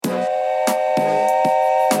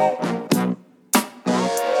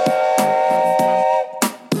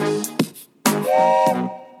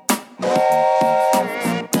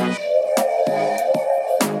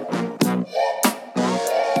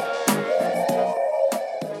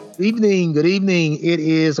Evening, good evening. It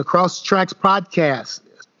is Across the Tracks podcast.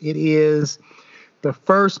 It is the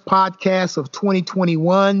first podcast of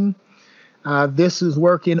 2021. This is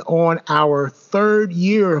working on our third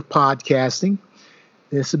year of podcasting.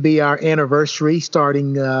 This will be our anniversary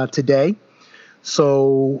starting today.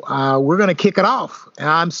 So we're going to kick it off.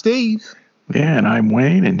 I'm Steve. Yeah, and I'm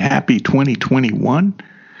Wayne, and happy 2021.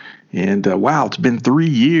 And wow, it's been 3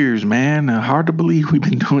 years, man. Hard to believe we've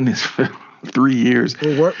been doing this for 3 years.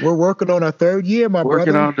 We're working on our third year, my brother.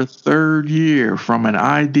 Working on the third year from an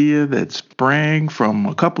idea that sprang from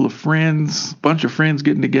a couple of friends, bunch of friends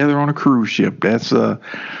getting together on a cruise ship. That's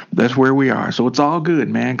where we are. So it's all good,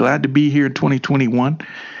 man. Glad to be here in 2021,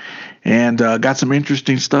 and got some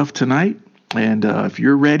interesting stuff tonight. And if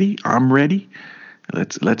you're ready, I'm ready.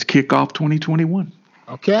 Let's kick off 2021.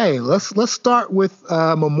 Okay, let's start with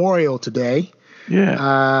Memorial today. Yeah.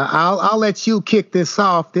 I'll let you kick this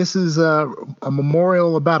off. This is a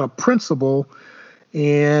memorial about a principal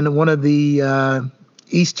in one of the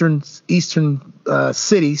eastern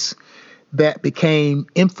cities that became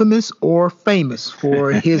infamous or famous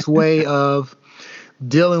for his way of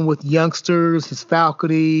dealing with youngsters. His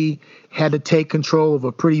faculty had to take control of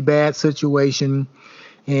a pretty bad situation,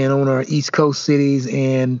 and on our East Coast cities.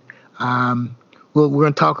 And we're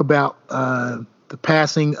going to talk about the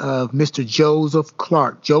passing of Mr. Joe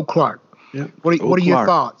Clark. Yep. What are your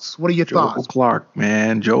thoughts? Joe Clark,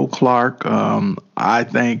 man. Joe Clark. I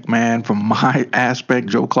think, man, from my aspect,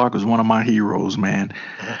 Joe Clark was one of my heroes, man.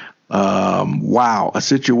 Wow. A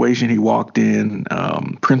situation he walked in,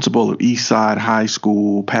 principal of Eastside High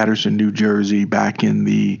School, Paterson, New Jersey, back in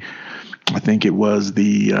I think it was was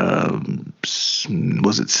it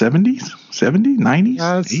 70s, 90s?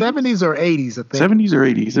 70s or 80s, I think. 70s or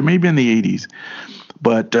 80s. It may be in the 80s.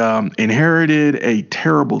 But inherited a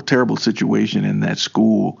terrible, terrible situation in that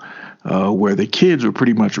school where the kids were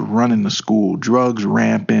pretty much running the school. Drugs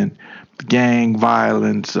rampant, gang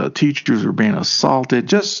violence, teachers were being assaulted.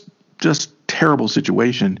 Just terrible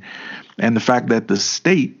situation. And the fact that the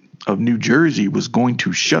state of New Jersey was going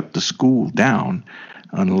to shut the school down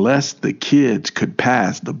unless the kids could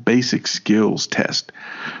pass the basic skills test.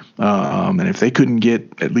 And if they couldn't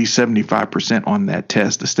get at least 75% on that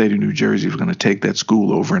test, the state of New Jersey was going to take that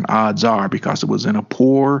school over. And odds are, because it was in a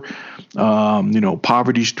poor,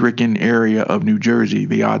 poverty-stricken area of New Jersey,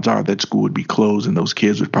 the odds are that school would be closed and those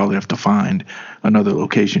kids would probably have to find another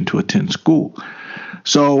location to attend school.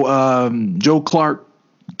 So Joe Clark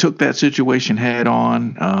took that situation head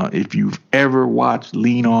on. If you've ever watched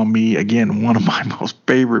Lean on Me, again, one of my most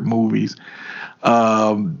favorite movies,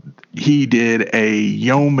 he did a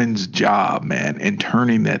yeoman's job, man, in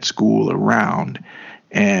turning that school around.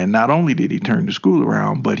 And not only did he turn the school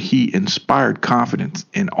around, but he inspired confidence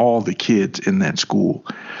in all the kids in that school.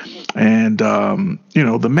 And,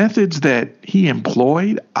 the methods that he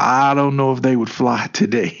employed, I don't know if they would fly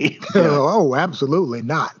today. Oh, absolutely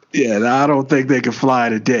not. Yeah, I don't think they could fly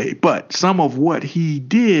today. But some of what he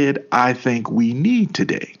did, I think we need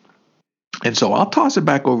today. And so I'll toss it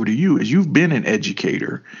back over to you, as you've been an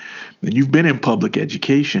educator and you've been in public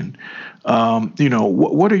education.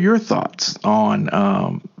 What are your thoughts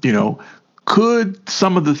on, could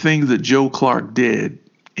some of the things that Joe Clark did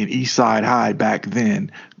in Eastside High back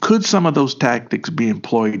then, could some of those tactics be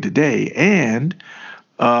employed today? And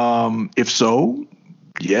if so,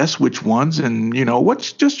 yes, which ones? And,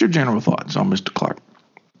 what's just your general thoughts on Mr. Clark?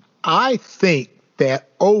 I think that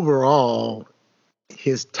overall,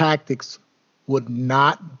 his tactics would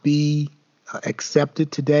not be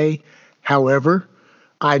accepted today. However,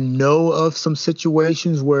 I know of some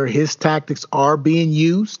situations where his tactics are being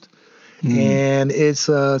used, and it's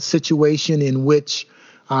a situation in which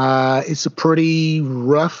it's a pretty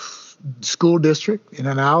rough school district, and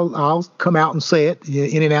I'll come out and say it,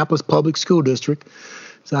 Indianapolis Public School District.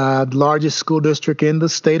 It's the largest school district in the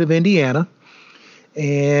state of Indiana.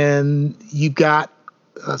 And you've got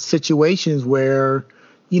situations where,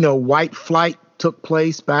 white flight took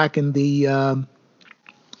place back in the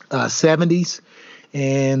 70s,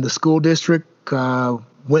 and the school district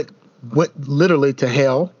went literally to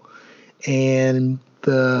hell. And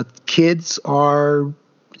the kids are,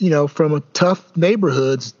 from a tough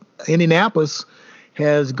neighborhoods. Indianapolis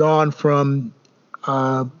has gone from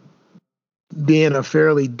being a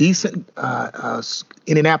fairly decent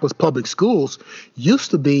Indianapolis public schools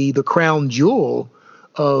used to be the crown jewel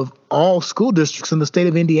of all school districts in the state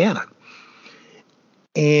of Indiana.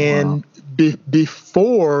 And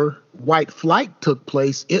before white flight took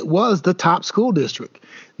place, it was the top school district.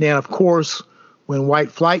 Now, of course, when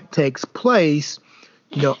white flight takes place,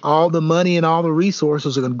 all the money and all the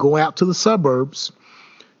resources are going to go out to the suburbs,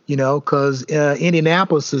 because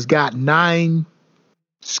Indianapolis has got 9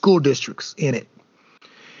 school districts in it.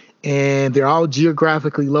 And they're all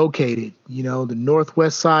geographically located, the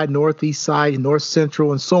northwest side, northeast side, north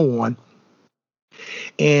central, and so on.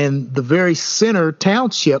 And the very center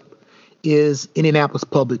township is Indianapolis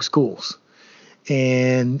Public Schools.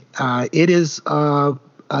 And it is a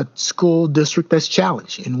school district that's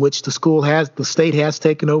challenged, in which the state has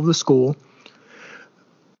taken over the school.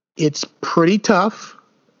 It's pretty tough.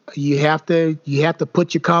 You have to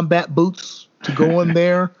put your combat boots to go in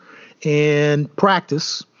there and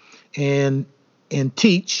practice and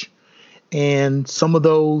teach. And some of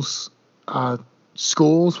those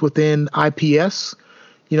schools within IPS,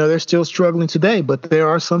 they're still struggling today, but there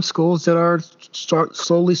are some schools that are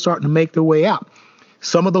slowly starting to make their way out.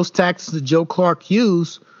 Some of those tactics that Joe Clark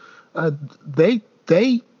used,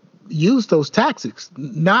 they use those tactics,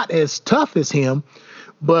 not as tough as him,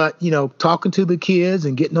 but talking to the kids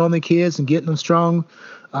and getting on the kids and getting them strong,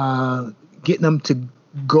 getting them to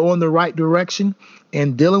go in the right direction,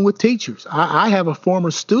 and dealing with teachers. I have a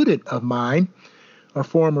former student of mine, a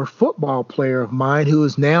former football player of mine, who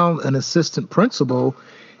is now an assistant principal,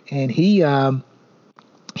 and he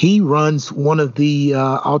runs one of the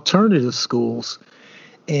alternative schools.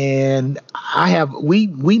 And we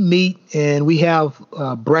meet and we have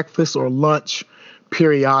breakfast or lunch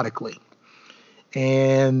periodically.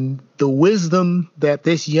 And the wisdom that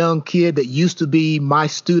this young kid that used to be my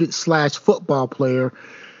student / football player,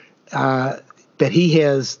 that he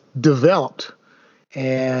has developed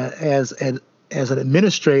as an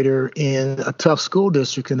administrator in a tough school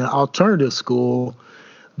district, in an alternative school,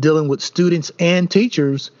 dealing with students and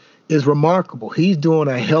teachers, is remarkable. He's doing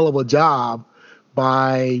a hell of a job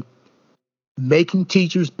by making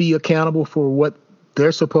teachers be accountable for what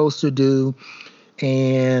they're supposed to do,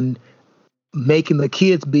 and making the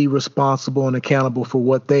kids be responsible and accountable for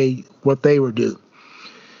what they were due.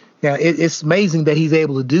 Now, it's amazing that he's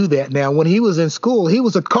able to do that. Now, when he was in school, he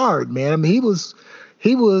was a card, man. I mean, he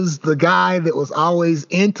was the guy that was always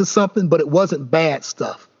into something, but it wasn't bad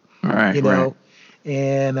stuff. Right. Right.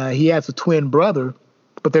 And he has a twin brother,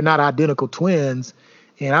 but they're not identical twins.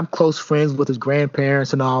 And I'm close friends with his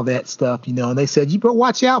grandparents and all that stuff, and they said, you better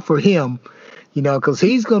watch out for him, because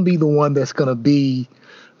he's going to be the one that's going to be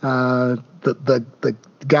the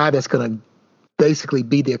guy that's going to basically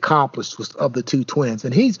be the accomplished of the two twins.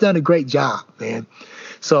 And he's done a great job, man.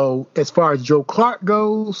 So as far as Joe Clark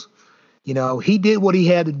goes, he did what he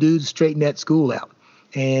had to do to straighten that school out.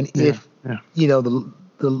 And if the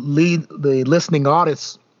listening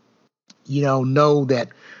audience, know that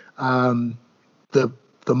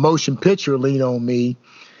the motion picture Lean on Me,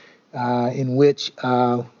 in which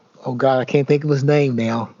oh God, I can't think of his name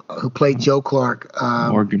now, who played Joe Clark.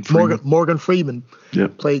 Morgan Freeman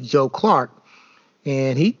played Joe Clark,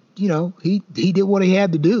 and he did what he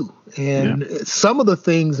had to do. And some of the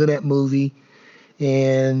things in that movie,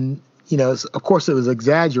 and of course it was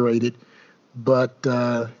exaggerated, but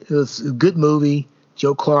it was a good movie.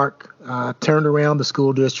 Joe Clark turned around the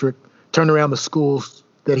school district, turned around the schools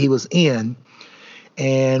that he was in,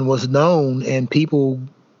 and was known, and people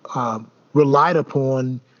relied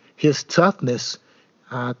upon his toughness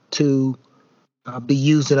to be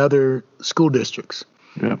used in other school districts.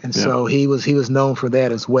 So he was known for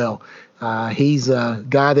that as well. He's a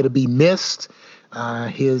guy that'll be missed.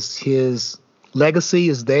 His legacy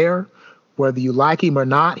is there, whether you like him or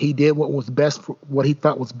not. He did what he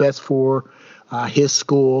thought was best for his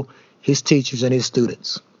school, his teachers, and his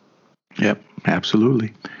students. Yep,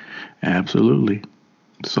 absolutely.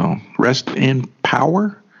 So rest in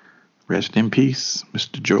power, rest in peace,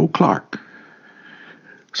 Mr. Joe Clark.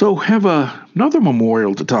 So have another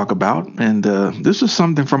memorial to talk about, and this is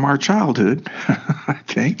something from our childhood, I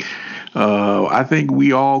think. I think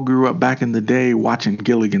we all grew up back in the day watching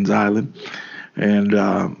Gilligan's Island, and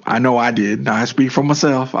I know I did. Now, I speak for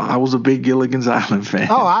myself. I was a big Gilligan's Island fan.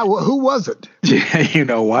 Who wasn't?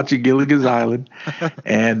 Yeah, watching Gilligan's Island.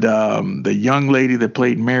 And the young lady that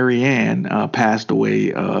played Mary Ann passed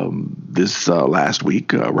away this last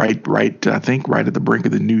week, right at the brink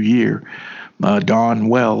of the new year. Dawn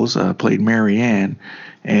Wells played Mary Ann.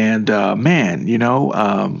 And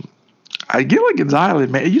Gilligan's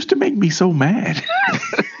Island, man, it used to make me so mad.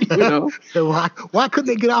 Why couldn't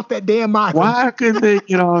they get off that damn island? Why couldn't they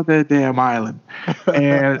get off that damn island?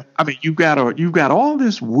 And I mean, you've got all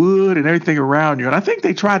this wood and everything around you, and I think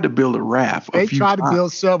they tried to build a raft. They tried to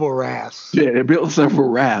build several rafts. Yeah, they built several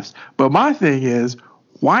rafts. But my thing is,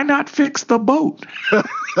 why not fix the boat?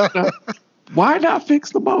 Why not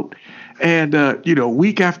fix the boat? And,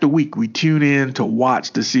 week after week, we tune in to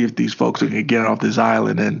watch to see if these folks are going to get off this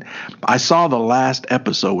island. And I saw the last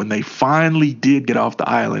episode when they finally did get off the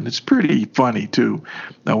island. It's pretty funny, too,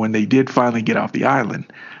 when they did finally get off the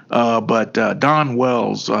island. But Don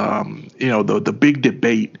Wells, the big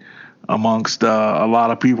debate amongst a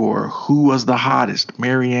lot of people were who was the hottest,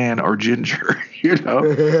 Marianne or Ginger, of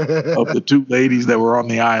the two ladies that were on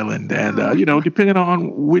the island. And, depending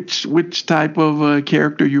on which type of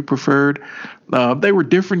character you preferred, they were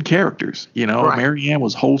different characters. Right. Marianne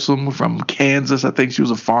was wholesome from Kansas. I think she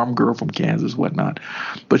was a farm girl from Kansas, whatnot.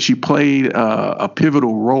 But she played a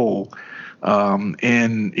pivotal role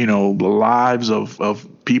in the lives of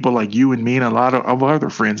people like you and me and a lot of other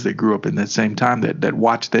friends that grew up in that same time that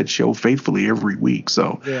watched that show faithfully every week.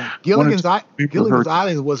 So yeah, Gilligan's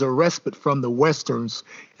Island was a respite from the westerns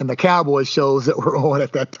and the cowboy shows that were on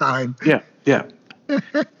at that time. Yeah.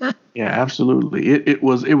 Yeah, absolutely. It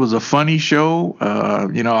was a funny show.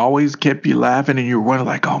 Always kept you laughing, and you were wondering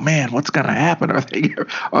like, oh man, what's going to happen?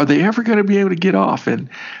 Are they ever going to be able to get off? And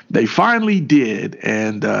they finally did.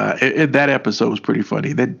 And that episode was pretty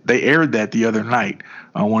funny. They aired that the other night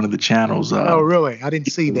on one of the channels. Oh, really? I didn't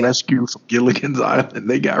see that. Rescue from Gilligan's Island.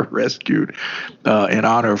 They got rescued in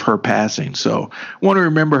honor of her passing. So want to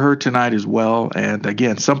remember her tonight as well. And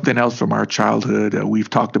again, something else from our childhood. We've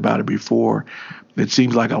talked about it before. It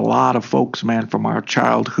seems like a lot of folks, man, from our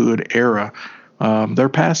childhood era, they're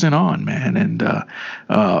passing on, man. And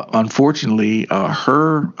unfortunately,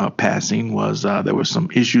 her passing was there was some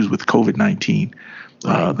issues with COVID-19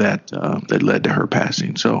 that led to her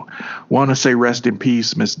passing. So want to say rest in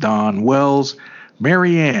peace, Miss Dawn Wells.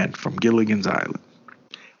 Marianne from Gilligan's Island.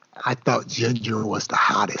 I thought Ginger was the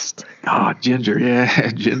hottest. Oh, Ginger.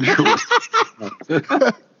 Yeah, Ginger was.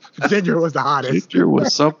 Ginger was the hottest. Ginger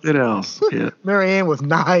was something else. Yeah. Marianne was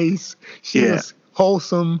nice. She was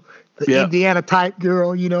wholesome. The Indiana type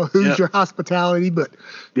girl, Hoosier hospitality, but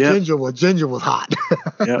Ginger was hot.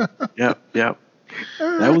 Yep.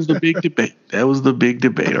 That was the big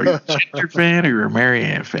debate. Are you a Ginger fan or you're a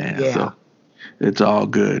Marianne fan? Yeah. So it's all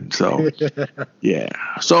good. So yeah.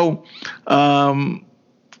 So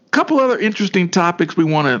couple other interesting topics we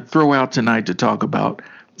want to throw out tonight to talk about.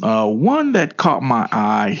 One that caught my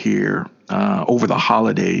eye here over the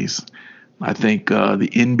holidays, I think the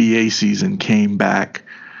NBA season came back,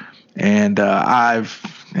 and I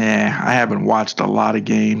haven't watched a lot of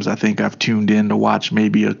games. I think I've tuned in to watch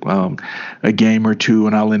maybe a game or two,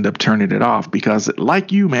 and I'll end up turning it off because,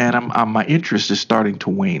 like you, man, my interest is starting to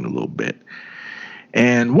wane a little bit.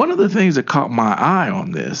 And one of the things that caught my eye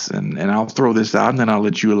on this, and I'll throw this out, and then I'll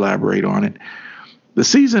let you elaborate on it. The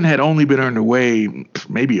season had only been underway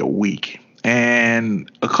maybe a week, and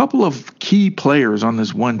a couple of key players on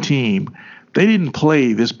this one team, they didn't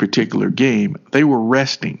play this particular game. They were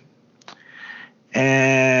resting.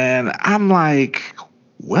 And I'm like,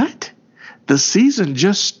 what? The season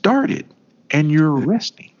just started, and you're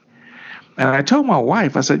resting. And I told my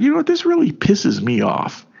wife, I said, this really pisses me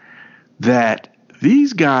off that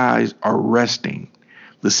these guys are resting.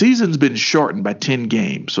 The season's been shortened by 10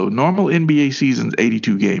 games. So normal NBA season's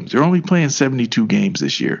 82 games. They're only playing 72 games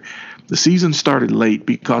this year. The season started late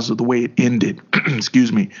because of the way it ended,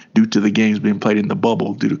 due to the games being played in the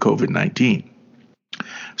bubble due to COVID-19.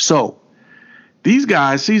 So these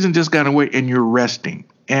guys, season just got away and you're resting.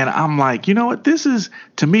 And I'm like, you know what? This is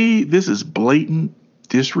blatant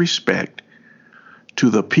disrespect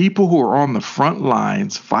to the people who are on the front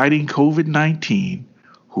lines fighting COVID-19,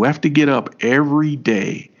 who have to get up every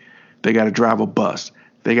day. They got to drive a bus.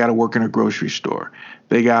 They got to work in a grocery store.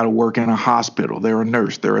 They got to work in a hospital. They're a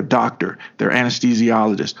nurse. They're a doctor. They're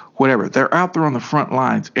anesthesiologist, whatever. They're out there on the front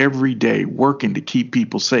lines every day working to keep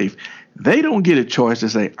people safe. They don't get a choice to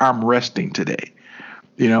say, I'm resting today.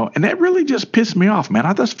 And that really just pissed me off, man.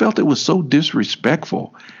 I just felt it was so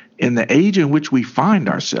disrespectful in the age in which we find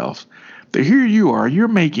ourselves. That here you are, you're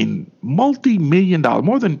making multi-million dollars,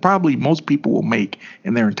 more than probably most people will make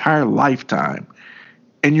in their entire lifetime,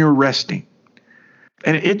 and you're resting.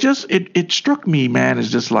 And it struck me, man, as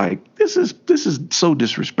just like, this is so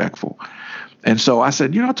disrespectful. And so I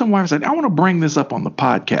said, I told my wife, I said, I want to bring this up on the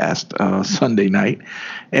podcast Sunday night,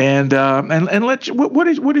 and let you, what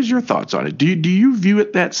is your thoughts on it? Do you view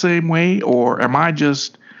it that same way, or am I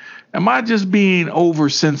just being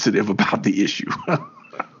oversensitive about the issue?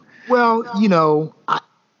 Well,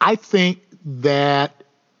 I think that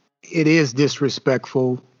it is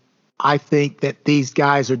disrespectful. I think that these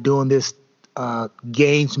guys are doing this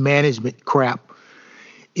games management crap.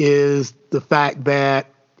 Is the fact that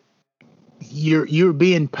you're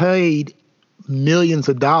being paid millions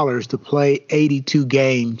of dollars to play 82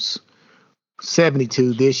 games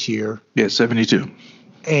 72 this year. Yeah, 72.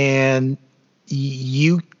 And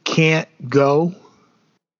you can't go.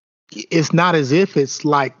 It's not as if it's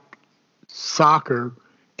like soccer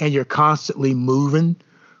and you're constantly moving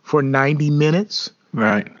for 90 minutes.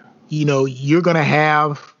 Right. You're going to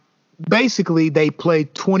have, basically they play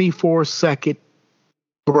 24-second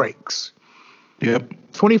breaks. Yep.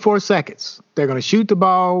 24 seconds. They're going to shoot the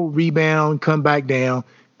ball, rebound, come back down.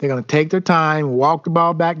 They're going to take their time, walk the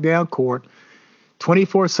ball back down court,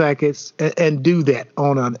 24 seconds, and do that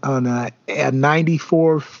on a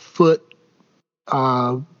 94-foot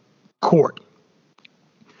court.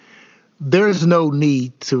 There's no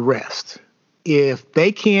need to rest. If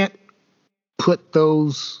they can't put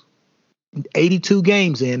those 82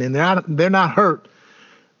 games in and they're not hurt,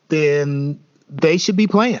 then they should be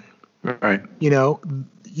playing. Right.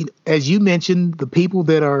 As you mentioned, the people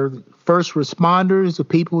that are first responders, the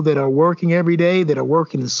people that are working every day, that are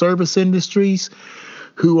working in service industries,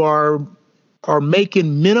 who are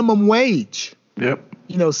making minimum wage. Yep.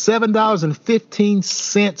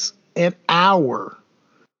 $7.15 an hour.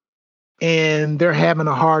 And they're having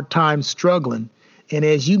a hard time struggling. And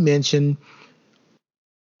as you mentioned,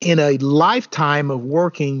 in a lifetime of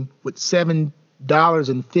working with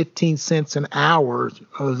 $7.15 an hour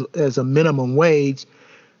as a minimum wage,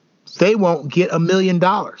 they won't get $1 million.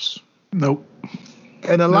 Nope.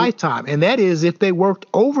 In a lifetime. And that is if they worked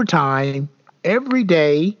overtime every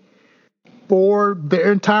day for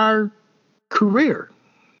their entire career.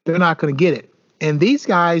 They're not going to get it. And these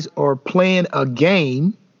guys are playing a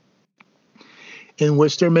game in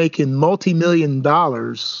which they're making multi-million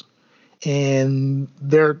dollars, and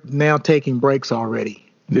they're now taking breaks already.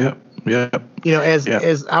 Yep.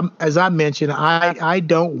 As I mentioned, I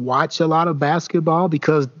don't watch a lot of basketball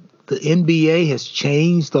because the NBA has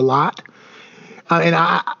changed a lot.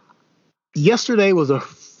 Yesterday was the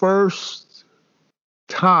first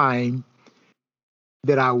time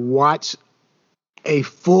that I watched a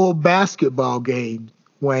full basketball game,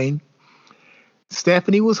 Wayne.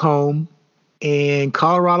 Stephanie was home, and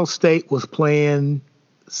Colorado State was playing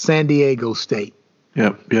San Diego State.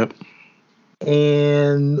 Yep.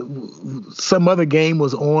 And some other game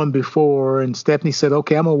was on before, and Stephanie said,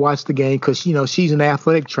 "Okay, I'm gonna watch the game," because she's an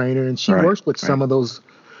athletic trainer and she works with some of those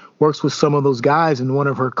guys. And one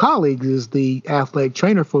of her colleagues is the athletic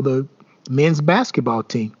trainer for the men's basketball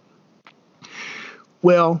team.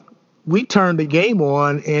 Well, we turned the game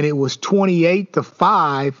on, and it was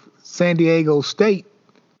 28-5, San Diego State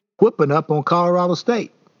whipping up on Colorado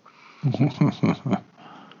State.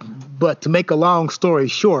 But to make a long story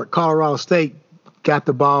short, Colorado State got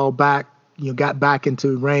the ball back, got back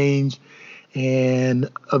into range, and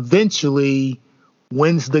eventually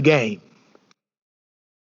wins the game.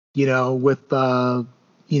 With a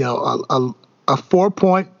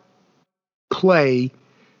 4-point play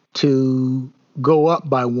to go up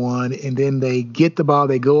by 1, and then they get the ball,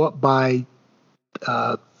 they go up by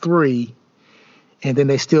 3, and then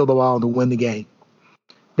they steal the ball to win the game.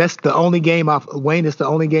 That's the only game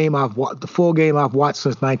the full game I've watched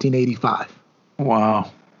since 1985. Wow.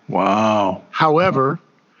 However,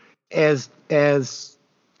 as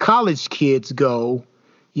college kids go,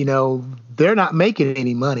 they're not making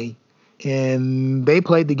any money, and they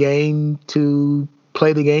played the game to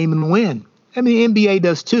play the game and win. I mean, the NBA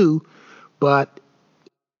does too, but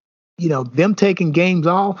them taking games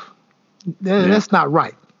off, that's not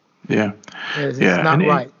right. Yeah. It's not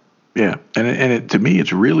right. And to me,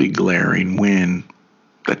 it's really glaring when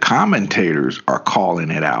the commentators are calling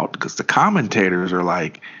it out, because the commentators are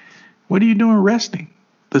like, "What are you doing resting?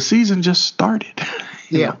 The season just started."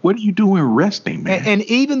 What are you doing resting, man? And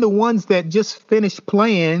even the ones that just finished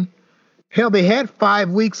playing, hell, they had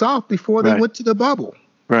 5 weeks off before they went to the bubble.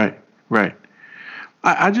 Right.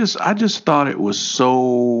 I just thought it was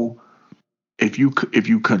so. If you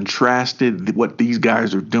contrasted what these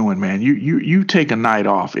guys are doing, man, you take a night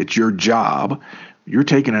off. It's your job. You're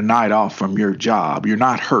taking a night off from your job. You're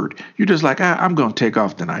not hurt. You're just like, I'm going to take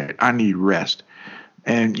off tonight. I need rest.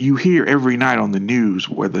 And you hear every night on the news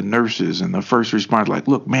where the nurses and the first responders are like,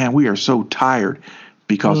 "Look, man, we are so tired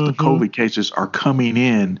because the COVID cases are coming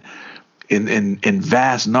in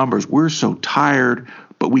vast numbers. We're so tired,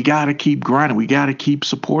 but we got to keep grinding. We got to keep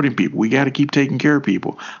supporting people. We got to keep taking care of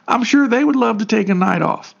people." I'm sure they would love to take a night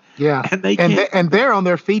off. Yeah. And they can't. And they're on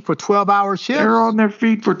their feet for 12-hour shifts. They're on their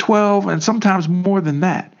feet for 12 and sometimes more than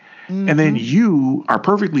that. And then you are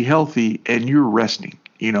perfectly healthy and you're resting.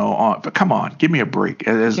 But come on, give me a break.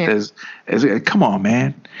 Come on,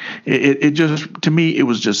 man. It just, to me, it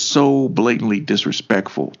was just so blatantly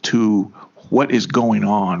disrespectful to what is going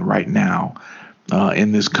on right now.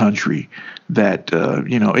 in this country that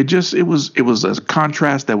it was a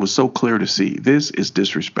contrast that was so clear to see. This is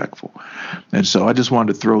disrespectful, and so I just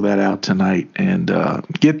wanted to throw that out tonight and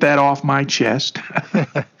get that off my chest.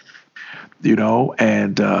 And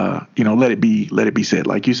let it be said.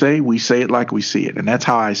 Like you say, we say it like we see it, and that's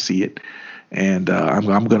how I see it. And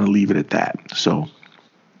I'm going to leave it at that. So.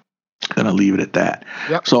 Gonna leave it at that.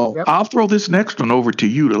 Yep, so yep. I'll throw this next one over to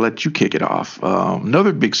you to let you kick it off.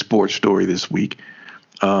 Another big sports story this week.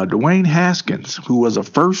 Dwayne Haskins, who was a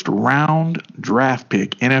first-round draft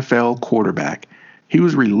pick NFL quarterback, he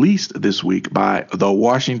was released this week by the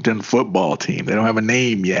Washington football team. They don't have a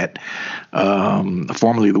name yet.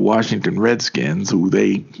 Formerly the Washington Redskins, who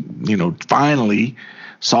they, finally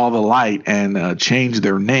saw the light and changed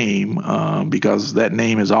their name because that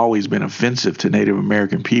name has always been offensive to Native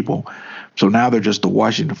American people. So now they're just the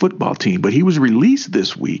Washington football team. But he was released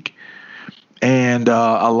this week. And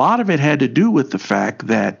a lot of it had to do with the fact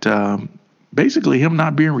that basically him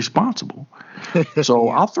not being responsible. So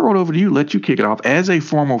I'll throw it over to you, let you kick it off. As a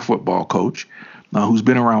former football coach who's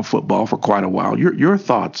been around football for quite a while, your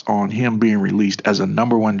thoughts on him being released as a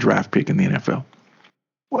number one draft pick in the NFL?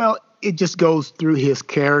 Well, it just goes through his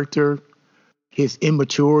character, his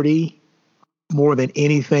immaturity more than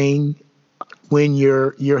anything. When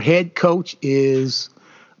your head coach is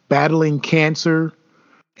battling cancer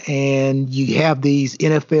and you have these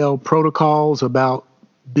NFL protocols about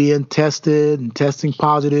being tested and testing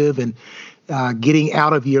positive and getting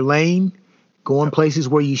out of your lane, going places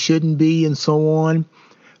where you shouldn't be and so on,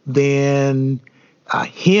 then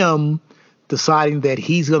him deciding that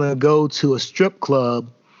he's going to go to a strip club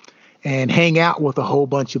and hang out with a whole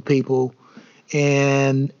bunch of people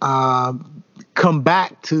and come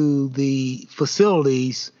back to the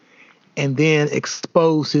facilities and then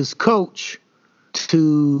expose his coach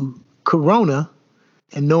to corona,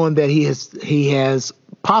 and knowing that he has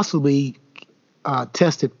possibly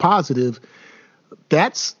tested positive,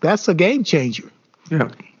 that's a game changer. Yeah.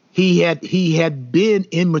 He had been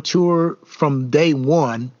immature from day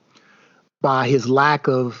one by his lack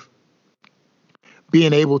of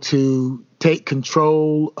being able to take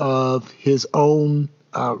control of his own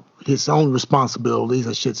responsibilities,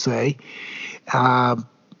 I should say, on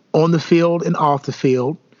the field and off the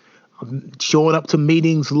field, showing up to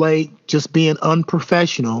meetings late, just being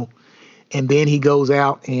unprofessional. And then he goes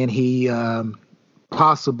out and he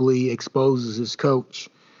possibly exposes his coach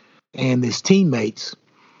and his teammates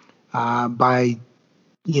by,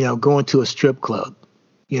 going to a strip club.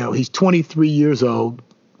 He's 23 years old,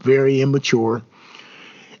 very immature.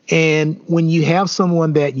 And when you have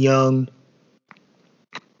someone that young,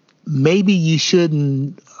 maybe you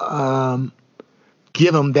shouldn't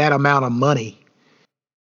give them that amount of money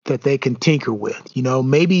that they can tinker with.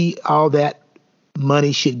 Maybe all that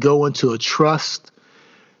money should go into a trust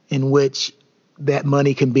in which that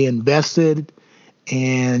money can be invested,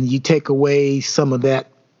 and you take away some of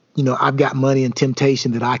that. I've got money and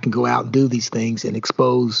temptation that I can go out and do these things and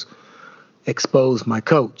expose my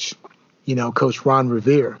coach. Coach Ron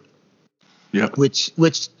Rivera. Yeah. Which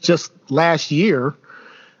just last year,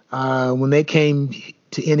 when they came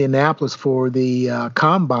to Indianapolis for the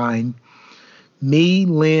combine, me,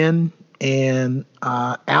 Lynn, and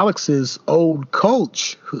Alex's old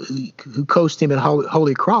coach, who coached him at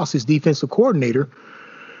Holy Cross, his defensive coordinator,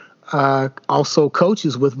 also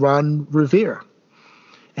coaches with Ron Rivera.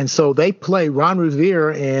 And so they play, Ron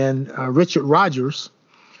Rivera and Richard Rodgers,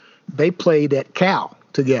 they played at Cal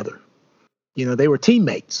together. They were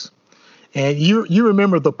teammates. And you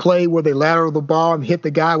remember the play where they lateral the ball and hit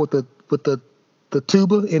the guy with the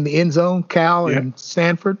tuba in the end zone, Cal and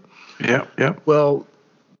Stanford? Yeah. Well,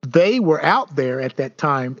 they were out there at that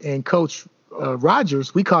time, and Coach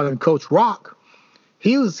Rodgers, we call him Coach Rock,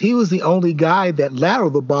 he was the only guy that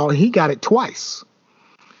lateraled the ball, and he got it twice.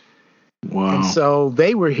 Wow. And so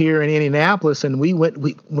they were here in Indianapolis, and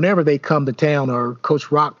whenever they come to town or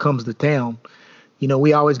Coach Rock comes to town,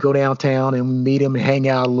 we always go downtown and meet him and hang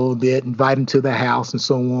out a little bit, invite him to the house and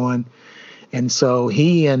so on. And so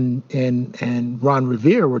he and Ron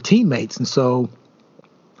Rivera were teammates. And so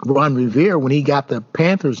Ron Rivera, when he got the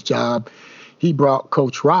Panthers job, he brought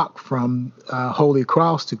Coach Rock from Holy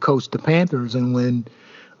Cross to coach the Panthers. And when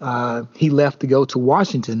he left to go to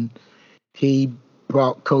Washington, he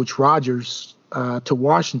brought Coach Rodgers to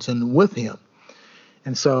Washington with him.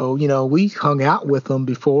 And so, we hung out with them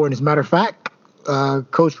before. And as a matter of fact,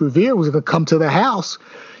 Coach Rivera was going to come to the house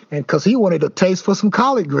and because he wanted a taste for some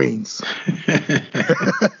collard greens.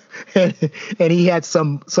 and he had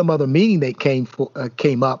some other meeting that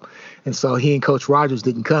came up, and so he and Coach Rogers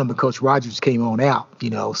didn't come, but Coach Rogers came on out,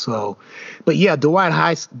 So, but yeah, Dwayne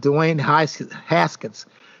Haskins,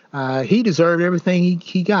 he deserved everything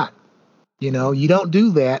he got. You don't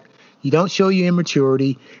do that. You don't show your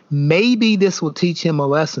immaturity. Maybe this will teach him a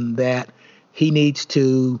lesson that he needs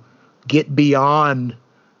to get beyond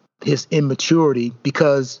his immaturity,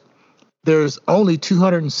 because there's only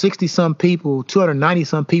 290 some people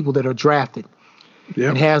that are drafted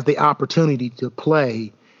and has the opportunity to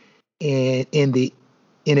play in the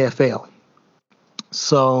NFL.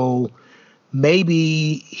 So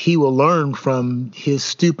maybe he will learn from his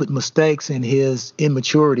stupid mistakes and his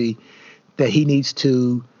immaturity, that he needs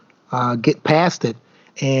to get past it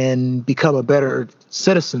and become a better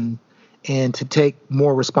citizen and to take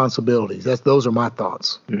more responsibilities. Those are my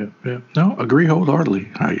thoughts. Yeah. No, agree wholeheartedly.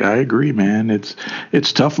 I agree, man.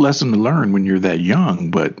 It's tough lesson to learn when you're that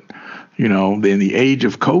young, but in the age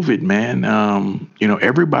of COVID, man,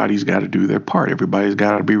 everybody's got to do their part. Everybody's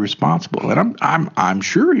got to be responsible. And I'm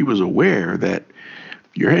sure he was aware that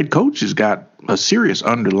your head coach has got a serious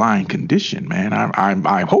underlying condition, man.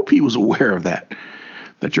 I hope he was aware of that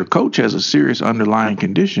your coach has a serious underlying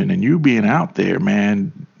condition, and you being out there,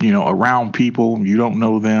 man, around people, you don't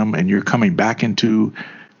know them, and you're coming back into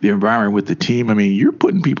the environment with the team. I mean, you're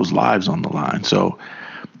putting people's lives on the line. So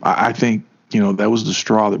I think, that was the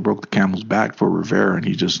straw that broke the camel's back for Rivera, and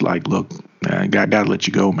he's just like, look, I got to let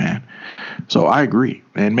you go, man. So I agree.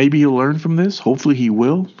 And maybe he'll learn from this. Hopefully he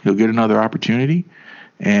will. He'll get another opportunity.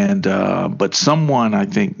 And but someone, I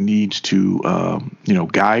think, needs to,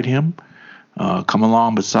 guide him, come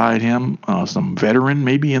along beside him, some veteran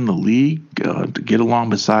maybe in the league, to get along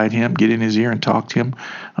beside him, get in his ear and talk to him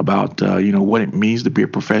about, what it means to be a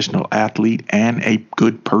professional athlete and a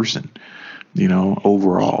good person,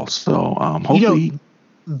 overall. So hopefully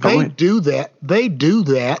they do that. They do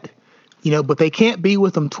that, but they can't be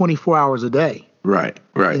with them 24 hours a day. Right.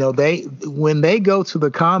 When they go to the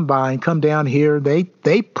combine, come down here, they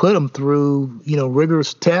put them through,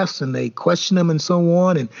 rigorous tests, and they question them and so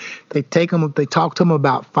on. And they talk to them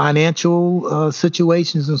about financial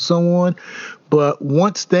situations and so on. But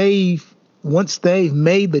once they've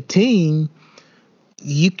made the team,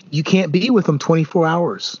 you can't be with them 24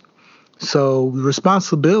 hours. So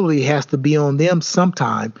responsibility has to be on them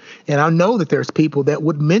sometime. And I know that there's people that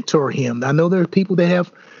would mentor him. I know there are people that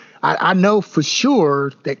have. I know for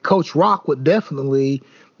sure that Coach Rock would definitely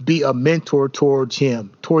be a mentor towards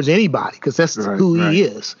him, towards anybody, because that's who he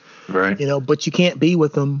is. Right. But you can't be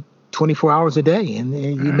with them 24 hours a day, and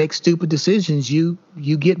you make stupid decisions. You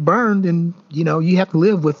get burned, and you have to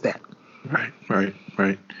live with that. Right.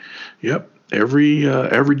 Yep.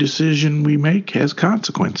 Every decision we make has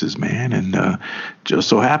consequences, man, and just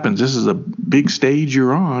so happens this is a big stage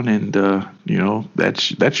you're on, and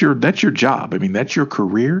that's your job. I mean, that's your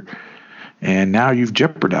career, and now you've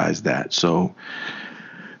jeopardized that. So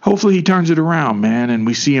hopefully he turns it around, man, and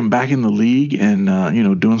we see him back in the league and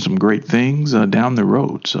doing some great things down the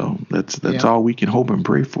road. So that's all we can hope and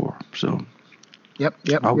pray for. So yep.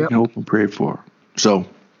 All we can hope and pray for. So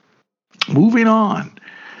moving on.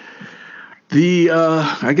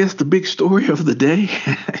 I guess the big story of the day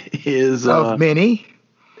is of many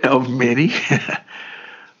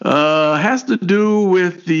has to do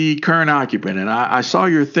with the current occupant. And I saw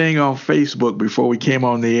your thing on Facebook before we came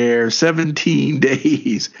on the air, 17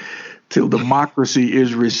 days till democracy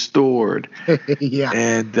is restored. Yeah.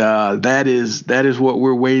 And that is what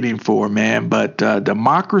we're waiting for, man. But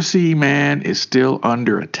democracy, man, is still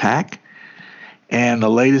under attack. And the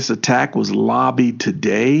latest attack was lobbied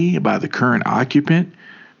today by the current occupant,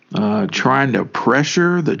 trying to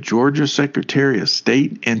pressure the Georgia Secretary of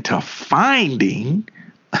State into finding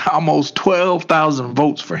almost 12,000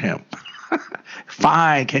 votes for him.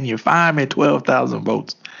 Can you find me 12,000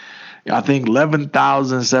 votes? I think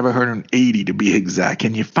 11,780 to be exact.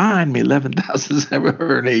 Can you find me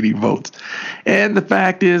 11,780 votes? And the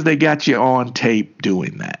fact is, they got you on tape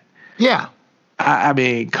doing that. Yeah. I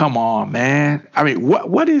mean, come on, man. I mean,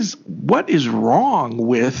 what is wrong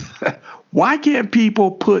with? Why can't people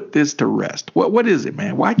put this to rest? What is it,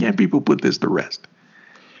 man? Why can't people put this to rest?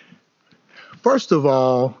 First of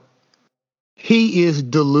all, he is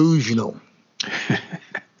delusional.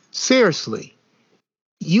 Seriously,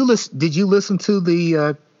 did you listen to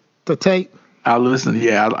the tape? I listened.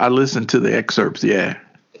 Yeah, I listened to the excerpts. Yeah,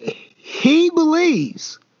 he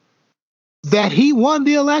believes that he won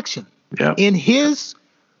the election. Yep. In his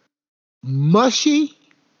mushy,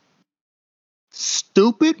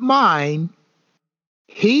 stupid mind,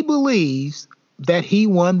 he believes that he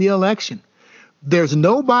won the election. There's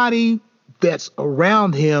nobody that's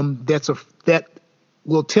around him that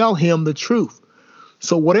will tell him the truth.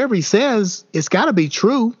 So whatever he says, it's got to be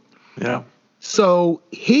true. Yeah. So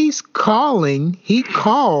he called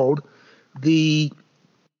the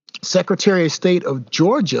Secretary of State of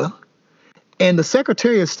Georgia, and the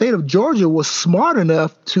Secretary of State of Georgia was smart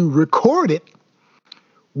enough to record it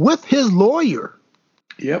with his lawyer.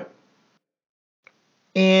 Yep.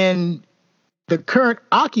 And the current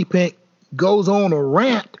occupant goes on a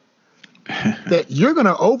rant that you're going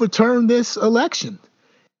to overturn this election.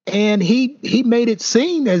 And he made it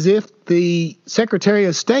seem as if the Secretary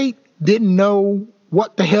of State didn't know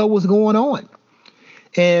what the hell was going on.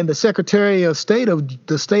 And the Secretary of State of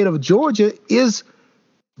the state of Georgia is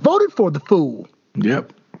voted for the fool.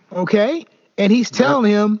 Yep. Okay? And he's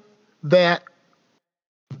telling him that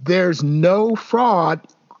there's no fraud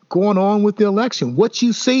going on with the election. What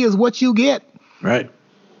you see is what you get. Right.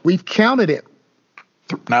 We've counted it.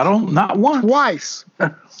 Not once. Twice.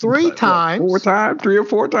 3 times. 4 times, 3 or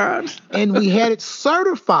 4 times. And we had it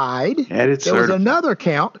certified. There was another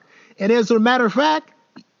count. And as a matter of fact,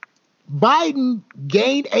 Biden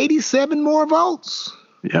gained 87 more votes.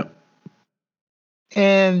 Yep.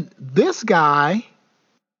 And this guy,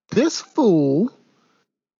 this fool,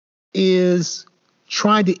 is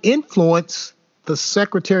trying to influence the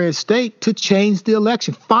Secretary of State to change the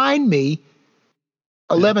election. Find me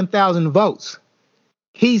 11,000 votes.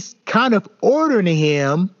 He's kind of ordering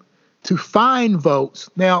him to find votes.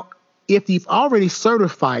 Now, if you've already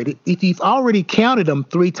certified it, if you've already counted them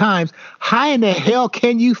 3 times, how in the hell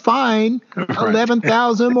can you find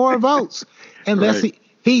 11,000 more votes? Unless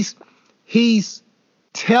he's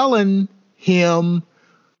telling him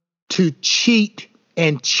to cheat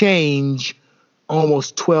and change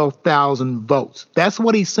almost 12,000 votes. That's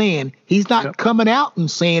what he's saying. He's not coming out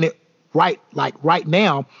and saying it right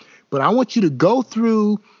now, but I want you to go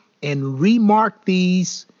through and remark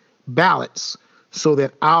these ballots so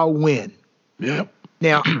that I'll win. Yep.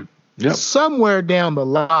 Now, somewhere down the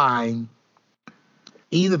line,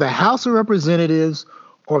 either the House of Representatives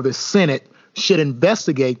or the Senate should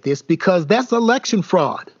investigate this, because that's election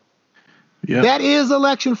fraud. Yep. That is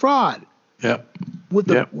election fraud. Yep.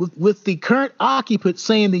 With the current occupant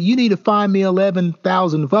saying that you need to find me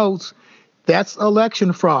 11,000 votes, that's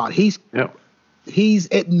election fraud. He's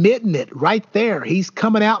admitting it right there. He's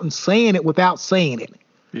coming out and saying it without saying it.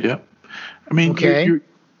 Yep. I mean, okay.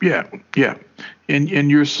 And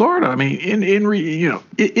you're sort of, I mean, in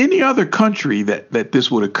any other country that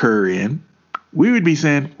this would occur in, we would be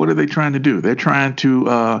saying, what are they trying to do? They're trying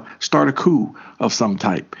to start a coup of some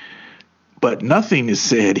type. But nothing is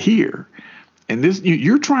said here. And this,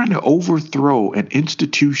 you're trying to overthrow an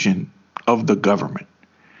institution of the government.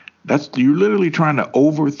 You're literally trying to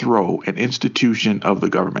overthrow an institution of the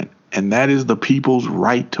government. And that is the people's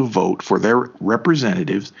right to vote for their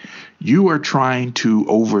representatives. You are trying to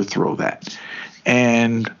overthrow that.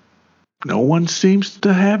 And no one seems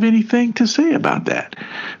to have anything to say about that,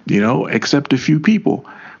 except a few people.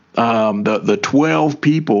 The 12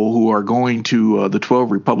 people who are going to, the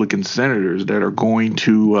 12 Republican senators that are going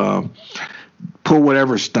to pull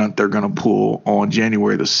whatever stunt they're going to pull on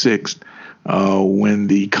January the 6th, when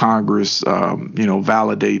the Congress,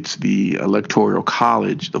 validates the Electoral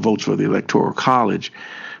College, the votes for the Electoral College.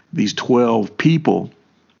 These 12 people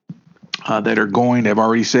that are going, have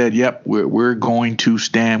already said, yep, we're going to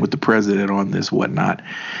stand with the president on this, whatnot.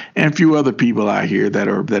 And a few other people out here that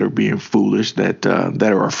are being foolish, that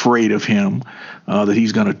are afraid of him, that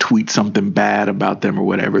he's going to tweet something bad about them or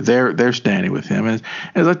whatever. They're standing with him. And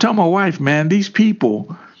as I tell my wife, man, these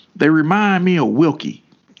people, they remind me of Wilkie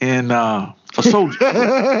and a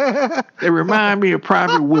soldier. They remind me of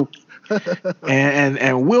Private Wilkie.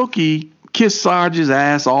 And Wilkie kissed Sarge's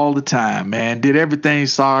ass all the time, man. Did everything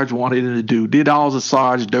Sarge wanted him to do. Did all the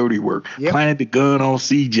Sarge dirty work. Yep. Planted the gun on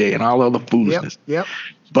CJ and all other foolishness. Yep.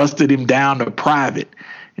 Busted him down to Private.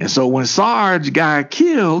 And so when Sarge got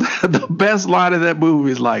killed, the best line of that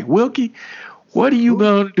movie is like, Wilkie, what are you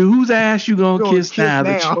going to do? Whose ass you going to kiss now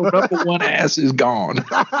that your number one ass is gone?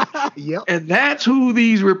 Yep. And that's who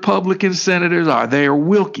these Republican senators are. They are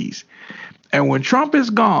Wilkies. And when Trump is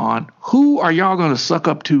gone, who are y'all going to suck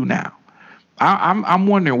up to now? I'm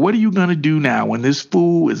wondering, what are you going to do now when this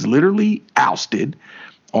fool is literally ousted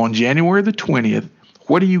on January the 20th?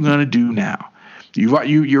 What are you going to do now?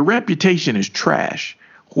 Your reputation is trash.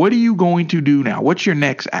 What are you going to do now? What's your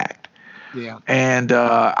next act? Yeah. And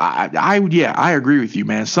I agree with you,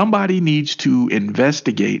 man. Somebody needs to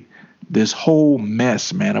investigate this whole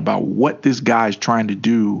mess, man, about what this guy's trying to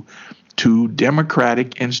do to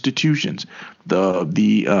democratic institutions.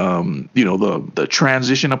 the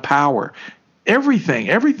transition of power.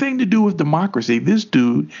 Everything to do with democracy, this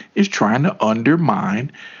dude is trying to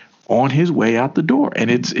undermine on his way out the door, and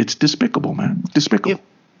it's despicable, man. Despicable.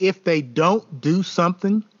 If they don't do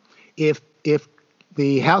something, if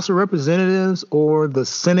the House of Representatives or the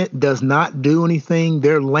Senate does not do anything,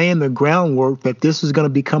 they're laying the groundwork that this is going to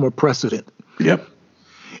become a precedent. Yep.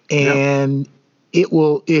 And it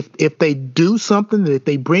will, if they do something, if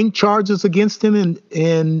they bring charges against him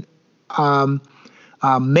and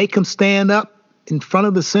make him stand up in front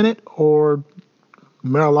of the Senate or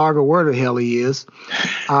Mar-a-Lago, where the hell he is,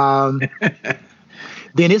 then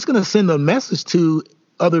it's going to send a message to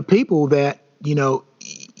other people that,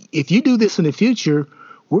 if you do this in the future,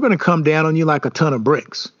 we're going to come down on you like a ton of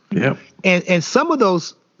bricks. Yeah. And some of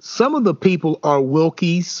the people are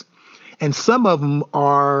Wilkies, and some of them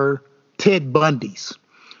are Ted Bundys.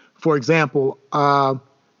 For example,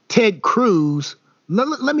 Ted Cruz.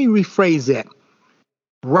 Let me rephrase that.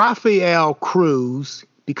 Rafael Cruz,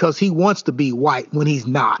 because he wants to be white when he's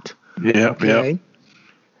not. Yeah. Okay.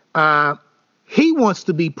 Yeah. He wants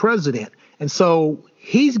to be president, and so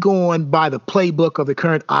he's going by the playbook of the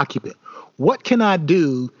current occupant. What can I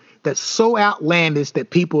do that's so outlandish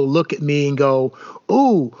that people look at me and go,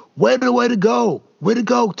 "Ooh, way to go,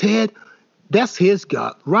 Ted"? That's his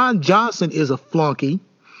gut. Ron Johnson is a flunky.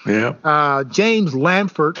 Yeah. James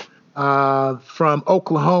Lanford from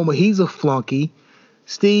Oklahoma, he's a flunky.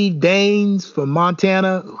 Steve Daines from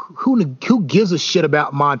Montana, who gives a shit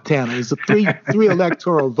about Montana? It's three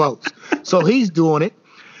electoral votes, so he's doing it.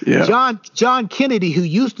 Yeah. John Kennedy, who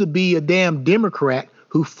used to be a damn Democrat,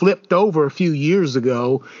 who flipped over a few years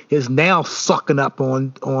ago, is now sucking up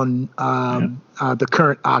on the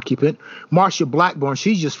current occupant. Marsha Blackburn,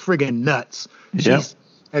 she's just friggin' nuts. She's,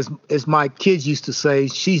 as my kids used to say,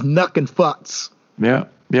 she's knucking futs. Yeah.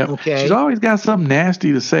 Yeah. Okay. She's always got something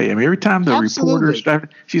nasty to say. I mean, every time the reporters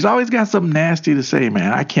start, she's always got something nasty to say,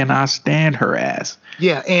 man. I cannot stand her ass.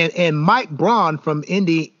 Yeah, and Mike Braun from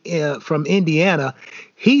Indiana,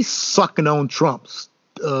 he's sucking on Trump's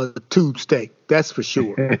tube steak. That's for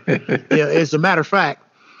sure. As a matter of fact,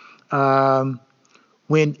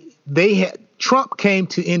 when Trump came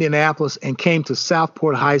to Indianapolis and came to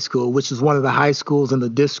Southport High School, which is one of the high schools in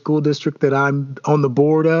the school district that I'm on the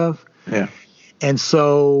board of. Yeah. And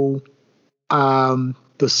so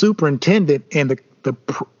the superintendent and the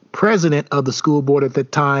president of the school board at the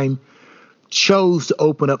time chose to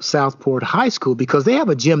open up Southport High School because they have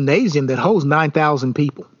a gymnasium that holds 9,000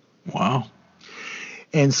 people. Wow.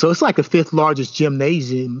 And so it's like the fifth largest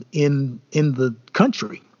gymnasium in the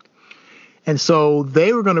country. And so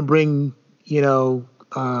they were going to bring,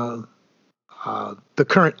 the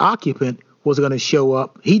current occupant was going to show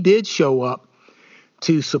up. He did show up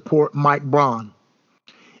to support Mike Braun.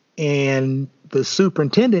 And the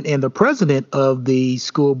superintendent and the president of the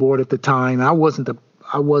school board at the time, I wasn't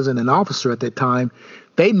an officer at that time,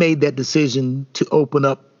 they made that decision to open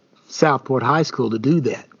up Southport High School to do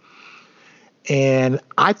that. And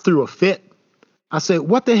I threw a fit. I said,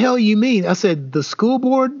 "What the hell you mean?" I said, "The school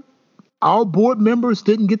board, all board members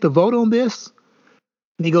didn't get to vote on this?"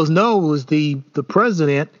 And he goes, "No, it was the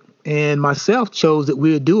president and myself chose that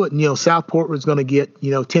we would do it. And, Southport was going to get,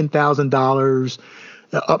 $10,000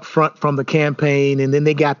 up front from the campaign. And then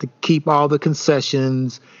they got to keep all the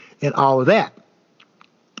concessions and all of that."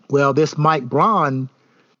 Well, this Mike Braun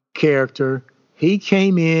character, he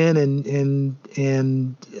came in and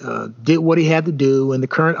did what he had to do. And the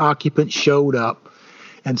current occupant showed up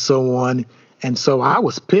and so on. And so I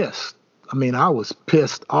was pissed. I was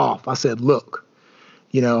pissed off. I said, "Look,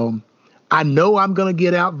 I know I'm going to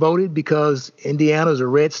get outvoted because Indiana's a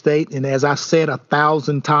red state. And as I said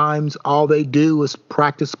 1,000 times, all they do is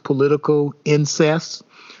practice political incest.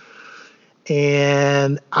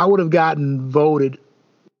 And I would have gotten voted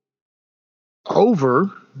over.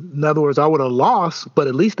 In other words, I would have lost, but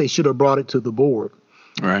at least they should have brought it to the board."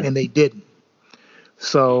 Right. And they didn't.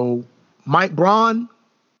 So, Mike Braun,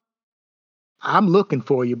 I'm looking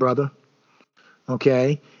for you, brother.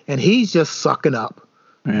 Okay? And he's just sucking up.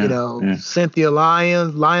 Yeah, Cynthia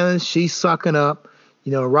Lyons, she's sucking up.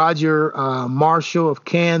 Roger Marshall of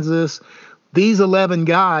Kansas. These 11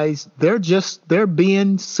 guys, they're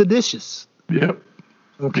being seditious. Yep.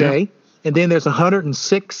 Okay. Yep. And then there's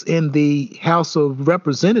 106 in the House of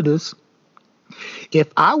Representatives.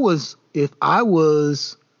 If I was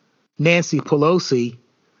Nancy Pelosi,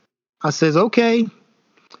 I says, "Okay,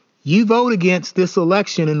 you vote against this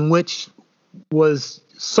election in which was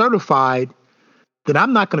certified, then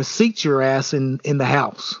I'm not going to seat your ass in the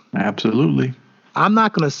House." Absolutely. I'm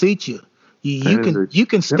not going to seat you. You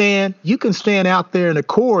can stand out there in the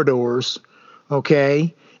corridors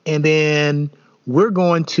okay, and then we're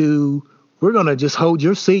going to just hold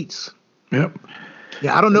your seats. Yep.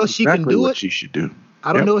 Yeah, I don't know if she can do what it. she should do.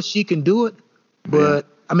 I don't know if she can do it, but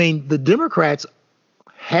I mean, the Democrats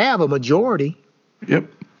have a majority. Yep.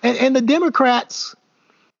 And the Democrats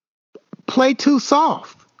play too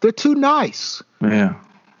soft. They're too nice. Yeah.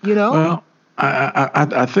 You know? Well,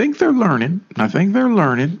 I think they're learning.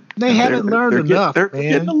 They haven't learned enough, they're man.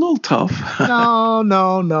 getting a little tough.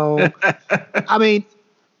 No. I mean,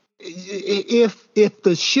 if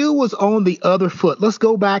the shoe was on the other foot, let's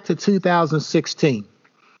go back to 2016.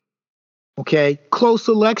 Okay, close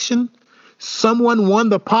election. Someone won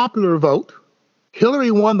the popular vote.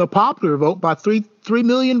 Hillary won the popular vote by 3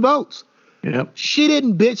 million votes. Yep. She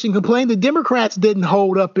didn't bitch and complain. The Democrats didn't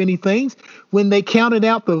hold up anything when they counted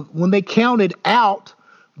out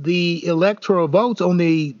the electoral votes on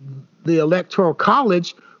the electoral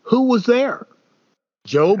college. Who was there?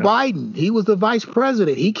 Joe Biden. He was the vice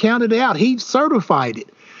president. He counted it out. He certified it.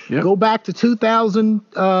 Yep. Go back to 2000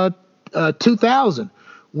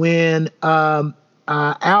 when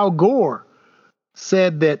Al Gore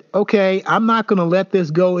said that, okay, I'm not going to let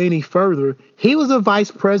this go any further. He was the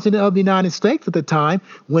vice president of the United States at the time.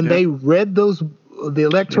 When they read the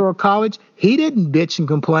electoral college, he didn't bitch and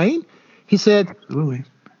complain. He said, absolutely,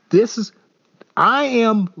 I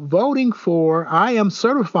am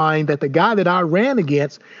certifying that the guy that I ran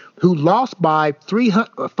against, who lost by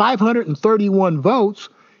 531 votes,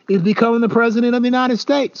 is becoming the president of the United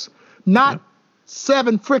States. Not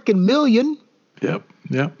 7 freaking million. Yep.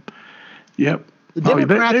 The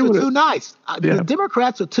Democrats are too nice. The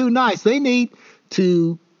Democrats are too nice. They need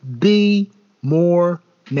to be more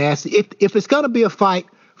nasty. If it's going to be a fight,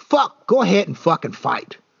 go ahead and fucking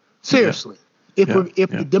fight. Seriously. If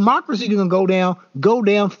the democracy is going to go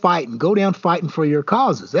down fighting for your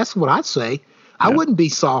causes. That's what I'd say. I wouldn't be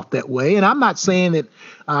soft that way. And I'm not saying that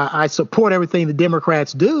I support everything the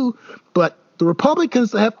Democrats do, but the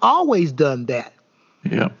Republicans have always done that.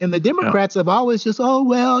 Yeah. And the Democrats have always just, oh,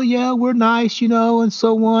 well, yeah, we're nice, and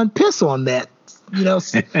so on. Piss on that,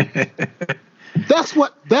 That's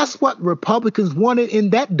what Republicans wanted in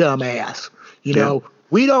that dumbass. You know,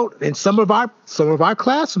 we don't, and some of our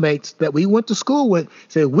classmates that we went to school with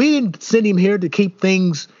said we didn't send him here to keep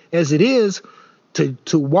things as it is,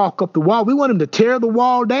 to walk up the wall. We want him to tear the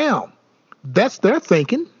wall down. That's their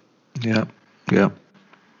thinking. Yeah.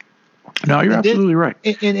 No, you're absolutely right.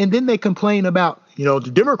 And then they complain about,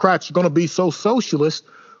 the Democrats are going to be so socialist.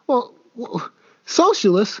 Well,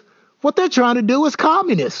 socialist, what they're trying to do is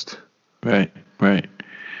communist. Right.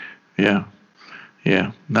 Yeah.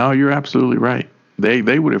 No, you're absolutely right.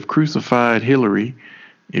 They would have crucified Hillary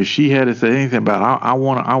if she had to say anything about I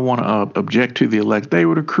want to object to the election. They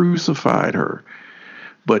would have crucified her.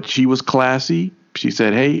 But she was classy. She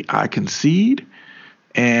said, "Hey, I concede."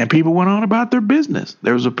 And people went on about their business.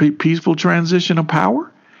 There was a peaceful transition of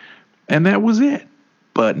power, and that was it.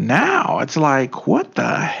 But now it's like, what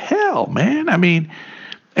the hell, man? I mean,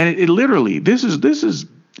 and it literally, this is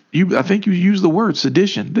you. I think you used the word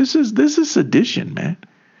sedition. This is sedition, man.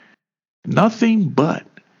 Nothing but.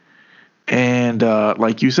 And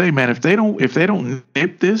like you say, man, if they don't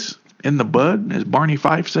nip this in the bud, as Barney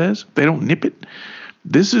Fife says, if they don't nip it,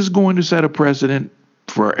 this is going to set a precedent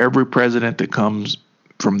for every president that comes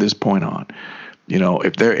from this point on.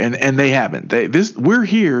 If they're and they haven't. We're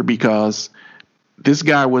here because this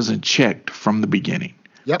guy wasn't checked from the beginning.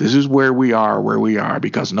 Yep. This is where we are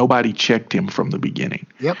because nobody checked him from the beginning.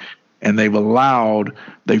 Yep. And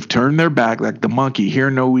they've turned their back like the monkey, hear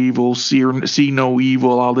no evil, see no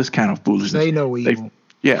evil, all this kind of foolishness. Say no evil.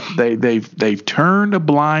 They've turned a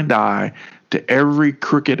blind eye to every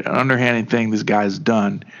crooked, underhanded thing this guy's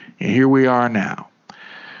done. And here we are now.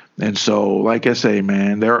 And so, like I say,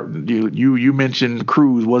 man, you mentioned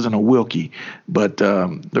Cruz wasn't a Wilkie, but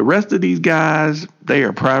the rest of these guys, they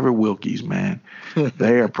are private Wilkies, man.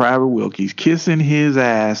 They are private Wilkies, kissing his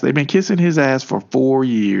ass. They've been kissing his ass for 4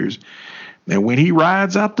 years. And when he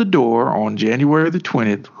rides out the door on January the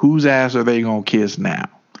 20th, whose ass are they going to kiss now?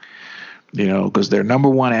 Because their number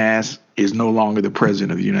one ass is no longer the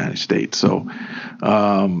president of the United States. So,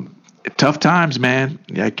 tough times, man.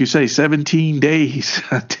 Like you say, 17 days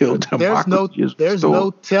until democracy. There's no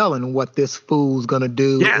telling what this fool's gonna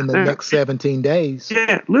do in the next 17 days.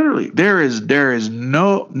 Yeah, literally. There is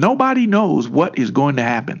nobody knows what is going to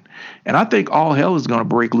happen. And I think all hell is gonna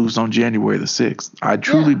break loose on January the 6th. I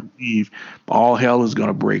truly believe all hell is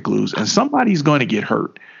gonna break loose. And somebody's gonna get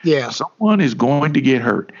hurt. Yeah. Someone is going to get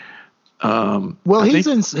hurt. He's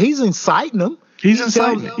inciting them. He's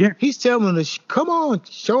telling them to come on,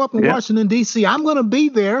 show up in Washington, D.C. I'm going to be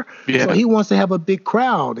there. Yeah. So he wants to have a big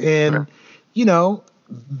crowd. And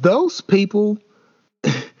those people,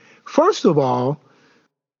 first of all,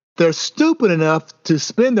 they're stupid enough to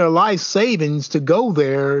spend their life savings to go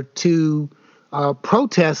there to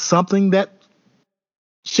protest something that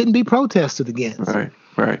shouldn't be protested against.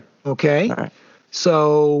 Right. Okay. Right.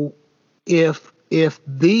 So if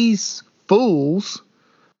these fools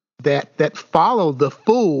that follow the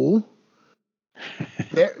fool,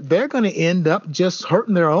 they're going to end up just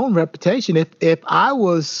hurting their own reputation. If I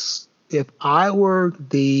were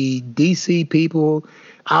the DC people,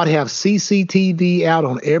 I'd have CCTV out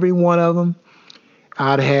on every one of them.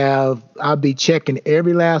 I'd be checking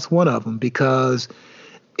every last one of them, because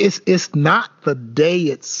it's not the day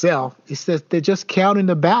itself. It's that they're just counting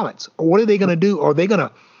the ballots. What are they going to do? Are they going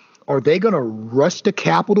to rush the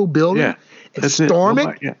Capitol building and storm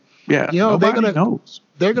it? Yeah. They're going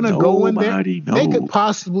to go in there. Nobody knows. They could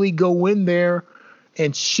possibly go in there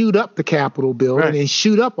and shoot up the Capitol building and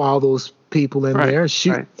shoot up all those people in there.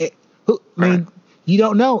 You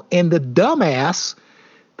don't know. And the dumbass,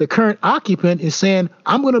 the current occupant, is saying,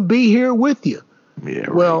 "I'm going to be here with you." Yeah.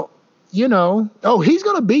 Right. Well, he's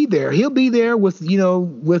going to be there. He'll be there with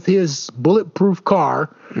his bulletproof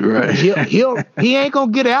car. Right. He ain't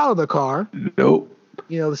going to get out of the car. Nope.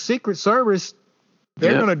 The Secret Service,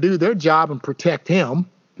 they're going to do their job and protect him.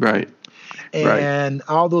 Right. And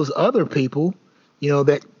all those other people,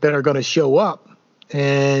 that are going to show up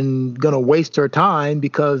and going to waste their time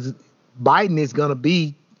because Biden is going to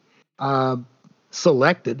be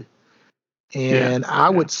selected. And I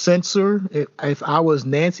would censor, if I was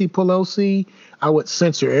Nancy Pelosi, I would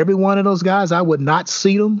censor every one of those guys. I would not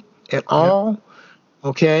seat them at all.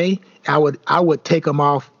 Okay. I would take them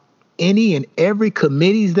off any and every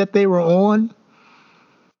committees that they were on.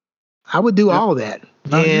 I would do all of that.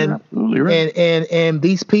 No, you're absolutely right. And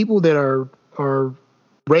these people that are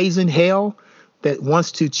raising hell, that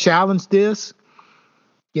wants to challenge this,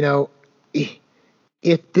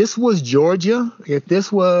 if this was Georgia, if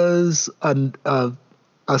this was a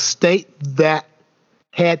state that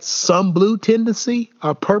had some blue tendency,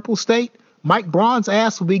 a purple state, Mike Braun's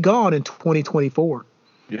ass will be gone in 2024.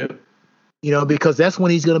 Yep. Because that's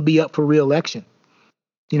when he's going to be up for re-election.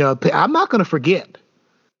 I'm not going to forget.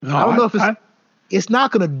 No, I don't know if it's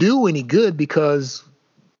not going to do any good, because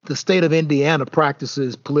the state of Indiana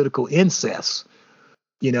practices political incest.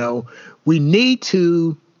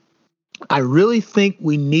 I really think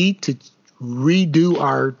we need to redo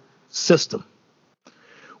our system.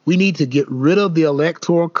 We need to get rid of the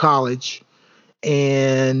Electoral College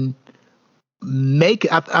and make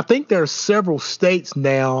it. I think there are several states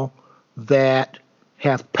now that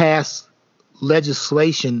have passed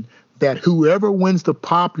legislation that whoever wins the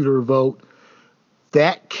popular vote,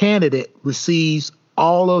 that candidate receives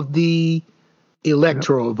all of the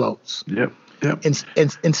electoral votes. Yep.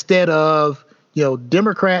 Instead of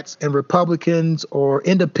Democrats and Republicans or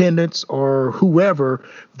independents or whoever,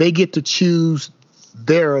 they get to choose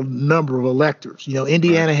their number of electors.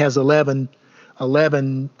 Indiana has 11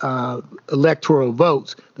 electoral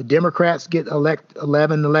votes. The Democrats get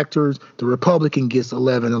 11 electors. The Republican gets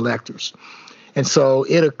 11 electors. And so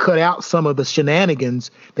it'll cut out some of the shenanigans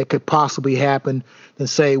that could possibly happen, and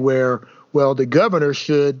say the governor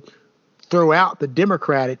should throw out the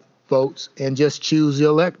Democratic votes and just choose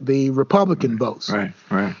the Republican votes. Right.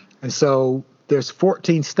 And so there's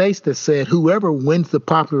 14 states that said whoever wins the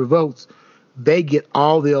popular votes, they get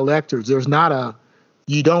all the electors.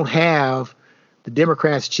 You don't have the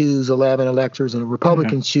Democrats choose 11 electors and the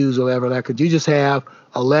Republicans choose 11 electors. You just have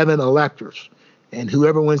 11 electors, and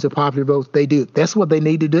whoever wins the popular votes, they do. That's what they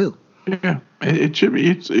need to do. Yeah, it should be.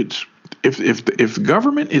 It's if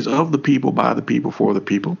government is of the people, by the people, for the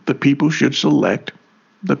people should select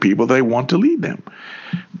the people they want to lead them,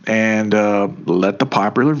 and let the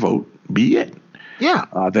popular vote be it. Yeah,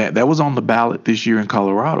 that was on the ballot this year in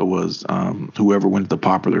Colorado. Was whoever wins the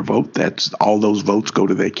popular vote, that's all those votes go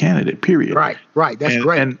to their candidate. Period. Right. That's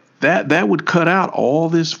great. And that would cut out all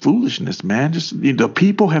this foolishness, man. Just the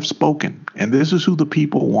people have spoken, and this is who the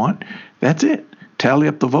people want. That's it. Tally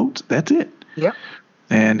up the votes. That's it. Yeah.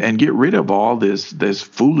 And get rid of all this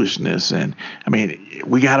foolishness. And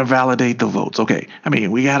we got to validate the votes. Okay.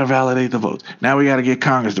 We got to validate the votes. Now we got to get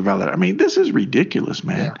Congress to validate. This is ridiculous,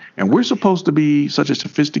 man. Yeah. And we're supposed to be such a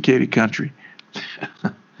sophisticated country.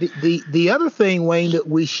 The other thing, Wayne, that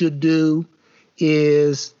we should do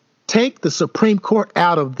is take the Supreme Court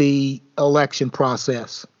out of the election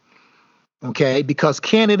process. Okay, because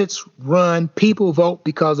candidates run, people vote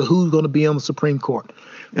because of who's going to be on the Supreme Court.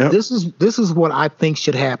 Yep. This is what I think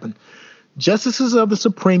should happen. Justices of the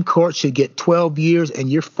Supreme Court should get 12 years, and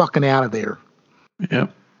you're fucking out of there.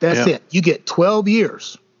 Yep. That's it. You get 12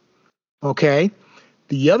 years. Okay.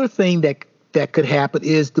 The other thing that could happen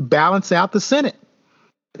is to balance out the Senate.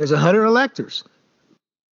 There's 100 electors.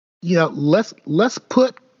 Let's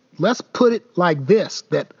put it like this: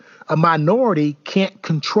 that a minority can't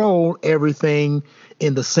control everything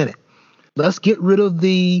in the Senate. Let's get rid of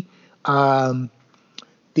oh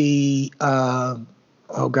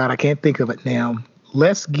God, I can't think of it now.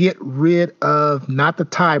 Let's get rid of not the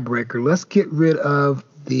tiebreaker. Let's get rid of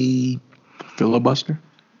the filibuster.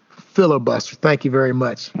 Filibuster. Thank you very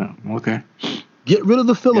much. Oh, okay. Get rid of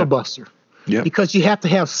the filibuster. Yep. Because you have to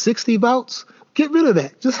have 60 votes. Get rid of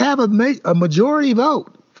that. Just have a majority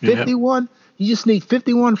vote. 51. Yep. You just need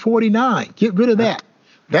 51-49. Get rid of that.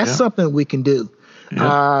 That's something we can do.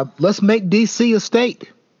 Yep. Let's make D.C. a state.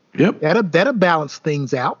 Yep. That'll balance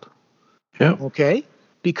things out. Yep. Okay.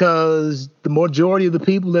 Because the majority of the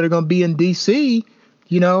people that are going to be in D.C.,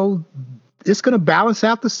 it's going to balance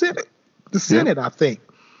out the Senate. The Senate, I think.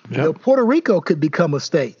 Yep. Puerto Rico could become a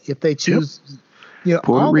state if they choose.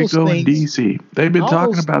 Puerto Rico and D.C. They've been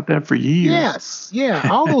talking about that for years. Yes. Yeah.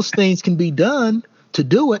 All those things can be done to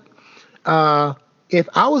do it. If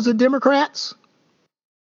I was the Democrats,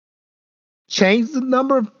 change the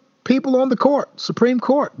number of people on the Supreme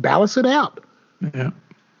Court, balance it out. Yeah.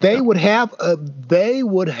 They would have a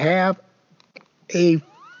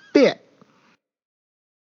fit,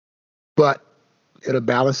 but it'll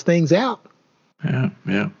balance things out. Yeah.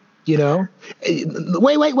 Wait.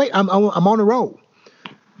 I'm on a roll.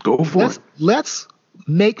 Go for it. Let's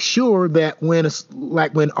make sure that when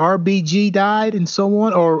RBG died and so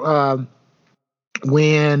on, or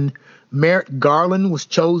when Merrick Garland was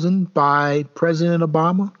chosen by President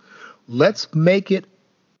Obama, let's make it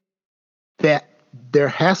that there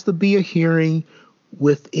has to be a hearing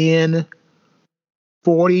within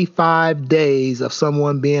 45 days of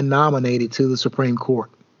someone being nominated to the Supreme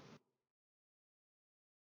Court.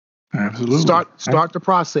 Absolutely. Start the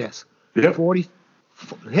process. Yep.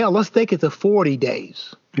 Let's take it to 40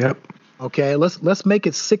 days. Yep. Okay, let's make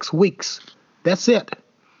it 6 weeks. That's it.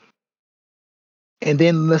 And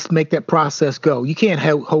then let's make that process go. You can't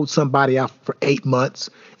hold somebody out for 8 months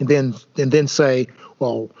and then say,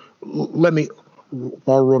 well, let me. Let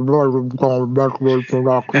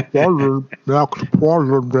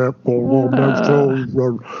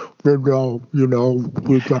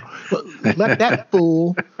that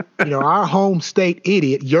fool, our home state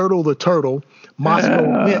idiot, Yertle the Turtle,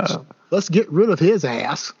 Moscow Mitch, let's get rid of his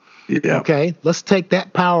ass. Yep. Okay, let's take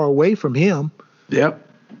that power away from him. Yep.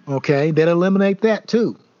 Okay, then eliminate that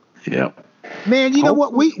too. Yep. Man, you know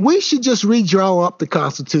what? We should just redraw up the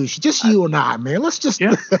Constitution. Just you and I, man. Let's just.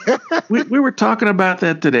 Yeah. we were talking about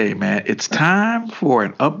that today, man. It's time for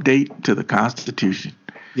an update to the Constitution.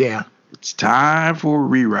 Yeah. It's time for a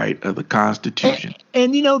rewrite of the Constitution.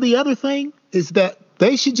 And the other thing is that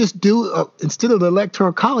they should just do instead of the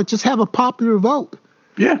Electoral College, just have a popular vote.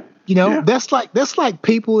 Yeah. That's like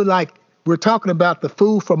people like we're talking about the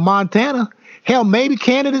fool from Montana. Hell, maybe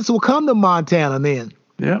candidates will come to Montana then.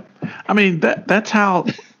 Yeah, I mean that's how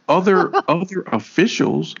other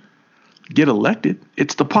officials get elected.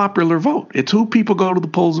 It's the popular vote. It's who people go to the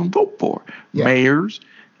polls and vote for. Yeah. Mayors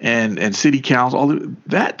and city council.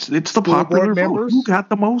 It's the popular vote. Who got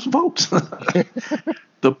the most votes?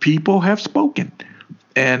 The people have spoken,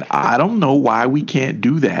 and I don't know why we can't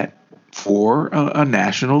do that for a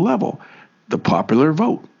national level. The popular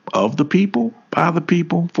vote of the people, by the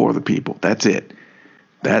people, for the people. That's it.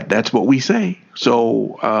 That's what we say.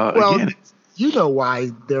 So again, you know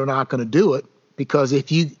why they're not going to do it, because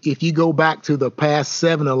if you go back to the past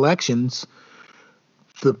 7 elections,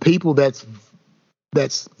 the people that's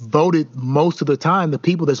voted most of the time, the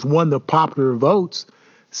people that's won the popular votes,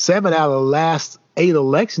 7 out of the last 8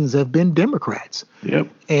 elections have been Democrats. Yep.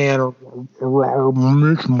 And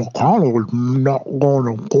Mitch McConnell is not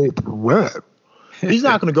going to go for that. He's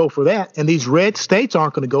not going to go for that. And these red states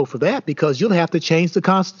aren't going to go for that because you'll have to change the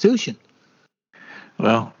Constitution.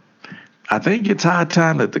 Well, I think it's high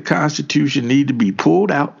time that the Constitution needs to be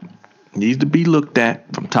pulled out, needs to be looked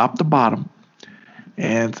at from top to bottom.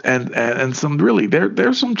 And some really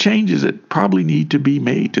there's some changes that probably need to be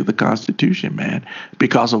made to the Constitution, man,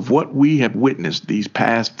 because of what we have witnessed these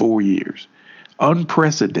past 4 years.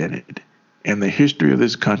 Unprecedented in the history of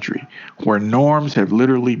this country, where norms have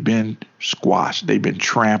literally been squashed. They've been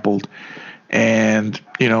trampled. And,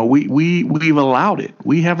 we've allowed it.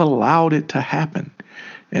 We have allowed it to happen.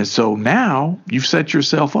 And so now you've set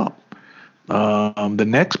yourself up. The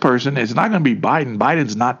next person is not going to be Biden.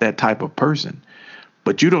 Biden's not that type of person.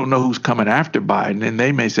 but you don't know who's coming after Biden. And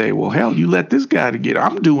they may say, well, hell, you let this guy to get,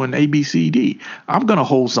 I'm doing A, B, C, D. I'm going to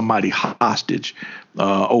hold somebody hostage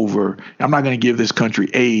over, I'm not going to give this country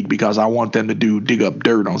aid because I want them to dig up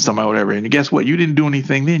dirt on somebody or whatever. And guess what? You didn't do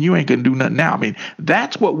anything then. You ain't going to do nothing now. I mean,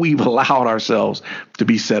 that's what we've allowed ourselves to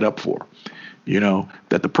be set up for,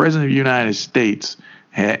 that the president of the United States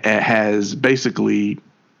has basically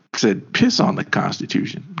said, piss on the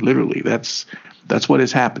Constitution. Literally, that's what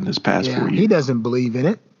has happened this past 4 years. He doesn't believe in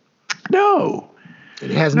it. No.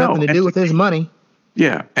 It has nothing to do with his money.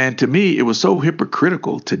 Yeah. And to me, it was so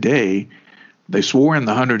hypocritical today. They swore in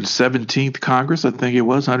the 117th Congress. I think it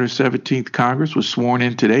was 117th Congress was sworn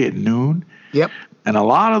in today at noon. Yep. And a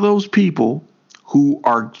lot of those people who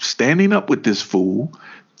are standing up with this fool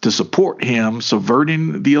to support him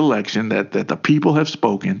subverting the election that the people have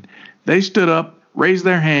spoken, they stood up, raised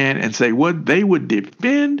their hand, and say what they would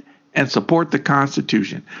defend and support the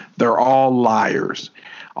Constitution. They're all liars.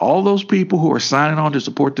 All those people who are signing on to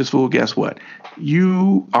support this fool, guess what?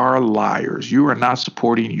 You are liars. You are not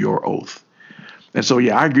supporting your oath. And so,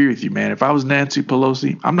 yeah, I agree with you, man. If I was Nancy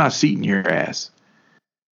Pelosi, I'm not seating your ass.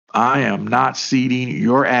 I am not seating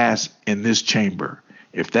your ass in this chamber.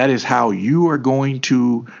 If that is how you are going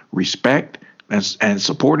to respect and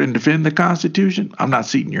support and defend the Constitution, I'm not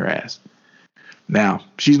seating your ass. Now,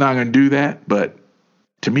 she's not going to do that, but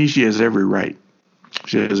to me, she has every right.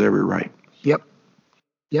 She has every right. Yep.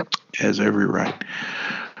 Has every right.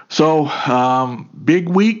 So, big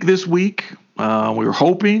week this week. We were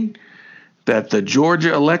hoping that the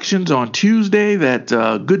Georgia elections on Tuesday, that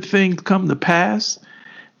good things come to pass,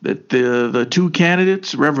 that the two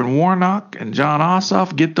candidates, Reverend Warnock and Jon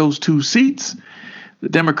Ossoff, get those 2 seats. The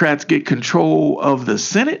Democrats get control of the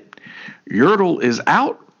Senate. Yertle is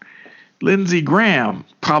out. Lindsey Graham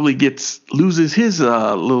probably loses his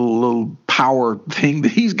little power thing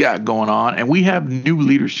that he's got going on, and we have new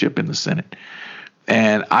leadership in the Senate.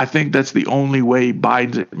 And I think that's the only way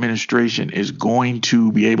Biden's administration is going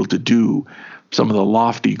to be able to do some of the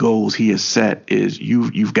lofty goals he has set. Is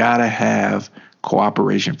you've got to have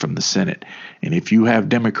cooperation from the Senate, and if you have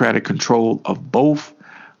Democratic control of both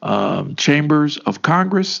chambers of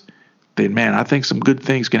Congress, then man, I think some good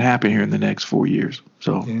things can happen here in the next 4 years.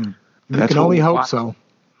 So. Yeah. You can only hope so.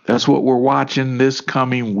 That's what we're watching this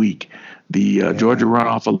coming week, the Georgia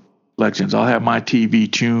runoff elections. I'll have my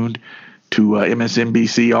TV tuned to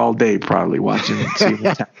MSNBC all day, probably watching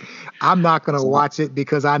it. I'm not going to watch it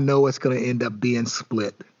because I know it's going to end up being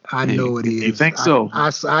split. I know it is. You think so?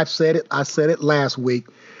 I've said it. I said it last week.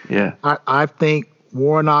 Yeah. I think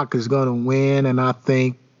Warnock is going to win, and I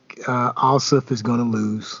think Ossoff is going to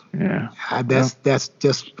lose. Yeah. That's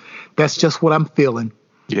just what I'm feeling.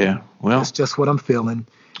 Yeah, well, that's just what I'm feeling,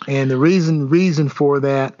 and the reason for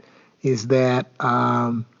that is that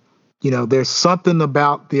there's something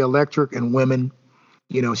about the electorate and women.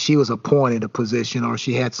 She was appointed a position, or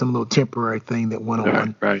she had some little temporary thing that went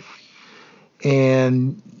on, right?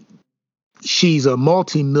 And she's a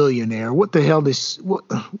multimillionaire. What the hell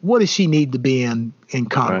what does she need to be in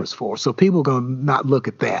Congress for? So people are gonna not look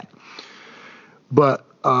at that. But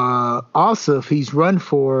also, if he's run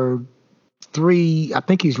for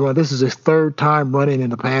this is his 3rd time running in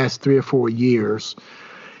the past 3 or 4 years.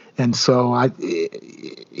 And so I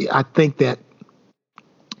think that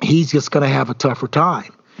he's just going to have a tougher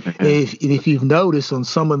time. Okay. If you've noticed on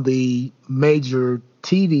some of the major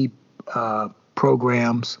TV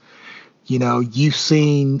programs, you've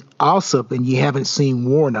seen Ossoff and you haven't seen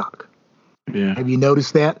Warnock. Yeah. Have you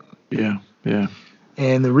noticed that? Yeah.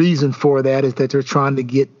 And the reason for that is that they're trying to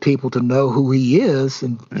get people to know who he is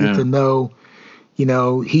and get to know, he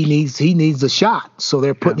needs a shot. So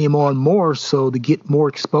they're putting him on more so to get more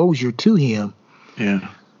exposure to him. Yeah.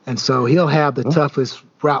 And so he'll have the toughest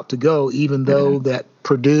route to go, even though that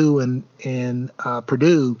Purdue and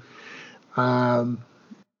Purdue, in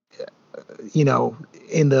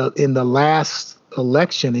the last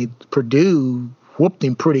election, Purdue whooped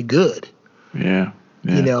him pretty good. Yeah.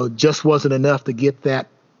 Just wasn't enough to get that,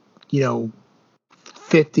 50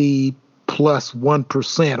 plus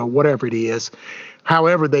 1% or whatever it is.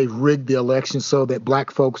 However, they rigged the election so that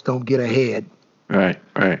black folks don't get ahead. Right.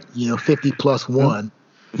 50 plus 1.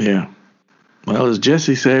 Yeah. Well, as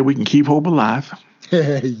Jesse said, we can keep hope alive.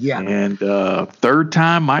 Yeah. And 3rd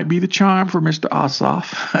time might be the charm for Mr.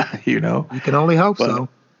 Ossoff, You can only hope so.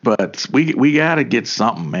 But we got to get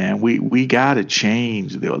something, man. We got to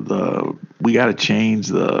change the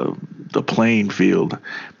playing field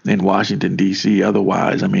in Washington D.C.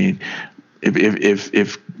 Otherwise, I mean,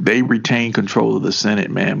 if they retain control of the Senate,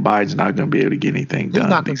 man, Biden's not going to be able to get anything done. He's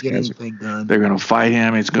not going to get anything done. They're going to fight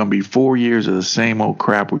him. It's going to be 4 years of the same old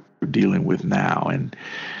crap we've dealing with now. And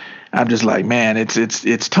I'm just like, man,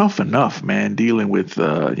 it's tough enough, man, dealing with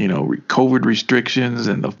COVID restrictions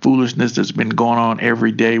and the foolishness that's been going on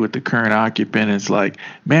every day with the current occupant. It's like,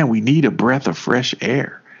 man, we need a breath of fresh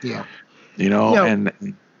air. Yeah.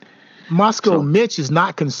 And Moscow Mitch is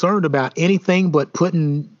not concerned about anything but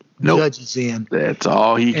putting judges in. That's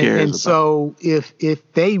all he cares and about. So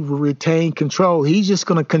if they retain control, he's just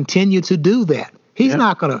going to continue to do that. He's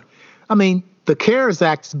not going to. I mean, the CARES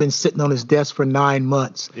Act has been sitting on his desk for 9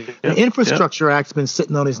 months. The Infrastructure Act's been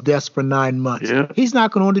sitting on his desk for 9 months. He's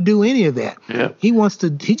not going to want to do any of that. He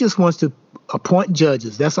just wants to appoint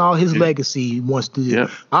judges. That's all his legacy he wants to do.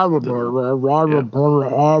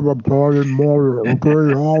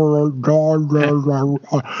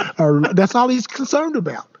 That's all he's concerned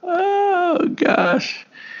about. Oh gosh.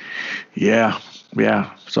 Yeah.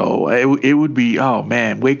 So it would be, oh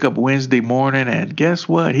man, wake up Wednesday morning and guess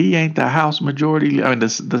what? He ain't the House majority,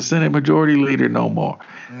 the Senate majority leader no more.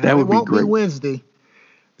 That would be great. It won't be Wednesday.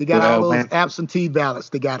 They got all those absentee ballots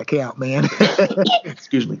they got to count, man.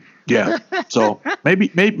 Excuse me. Yeah. So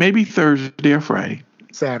maybe Thursday or Friday.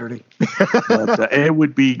 Saturday. But it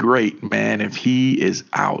would be great, man, if he is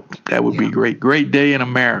out. That would be great. Great day in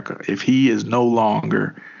America if he is no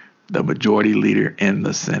longer the majority leader in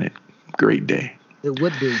the Senate. Great day. It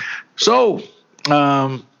would be. So,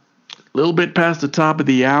 a little bit past the top of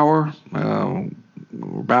the hour. We're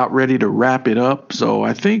about ready to wrap it up. So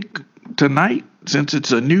I think tonight, since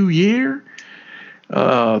it's a new year,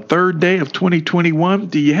 third day of 2021,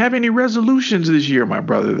 do you have any resolutions this year, my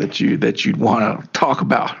brother, that you'd want to talk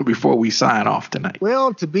about before we sign off tonight?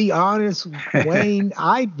 Well, to be honest, Wayne,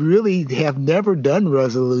 I really have never done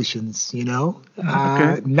resolutions,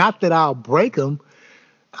 Okay. Not that I'll break them.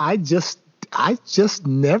 I just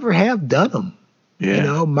never have done them.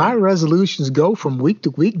 Yeah. My resolutions go from week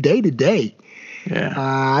to week, day to day. Yeah.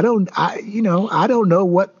 I don't know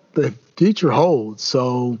what the future holds.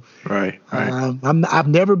 So right. I've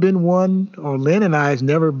never been one, or Lynn and I has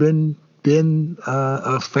never been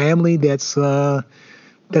a family that's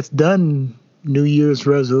done New Year's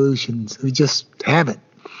resolutions. We just haven't.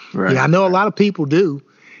 Right. I know a lot of people do.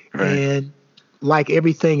 Right. And like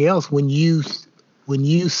everything else, when you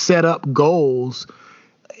set up goals,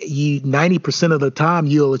 90% of the time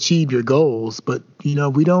you'll achieve your goals. But we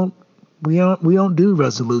don't do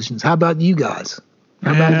resolutions. How about you guys?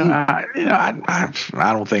 How about you?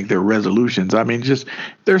 I don't think they're resolutions. I mean, just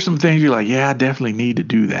there's some things you're like, yeah, I definitely need to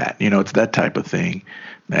do that. It's that type of thing.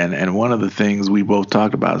 And one of the things we both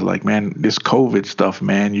talked about is like, man, this COVID stuff,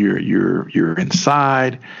 man, you're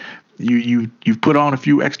inside. You've put on a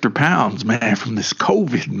few extra pounds, man, from this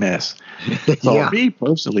COVID mess. So me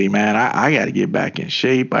personally, man, I got to get back in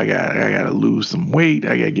shape. I got to lose some weight.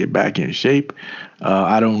 I got to get back in shape.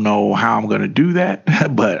 I don't know how I'm going to do that,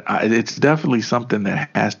 but it's definitely something that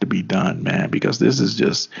has to be done, man, because this is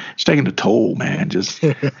it's taking a toll, man. Just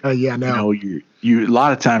no. You a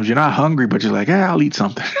lot of times you're not hungry, but you're like, I'll eat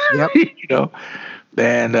something. Yep.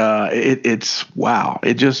 And it's wow.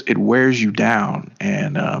 It wears you down,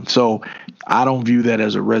 and so I don't view that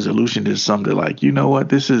as a resolution. It's something like, you know what,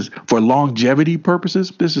 this is for longevity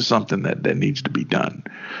purposes. This is something that needs to be done.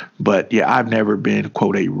 But yeah, I've never been,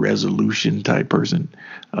 quote, a resolution type person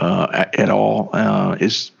at all.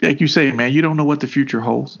 It's like you say, man, you don't know what the future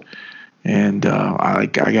holds. And I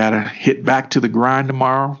gotta hit back to the grind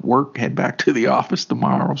tomorrow, head back to the office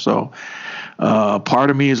tomorrow. So part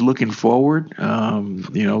of me is looking forward.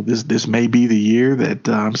 This may be the year that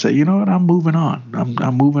I'm saying, you know what, I'm moving on.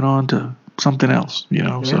 I'm moving on to something else.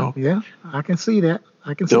 Yeah, I can see that.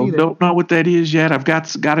 Don't know what that is yet. I've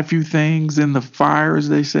got a few things in the fire, as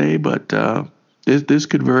they say, but this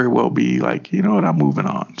could very well be like, you know what, I'm moving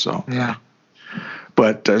on. So yeah.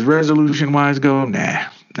 But as resolution wise go, nah.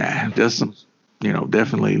 Just some,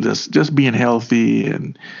 definitely just being healthy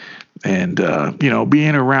and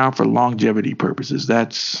being around for longevity purposes. I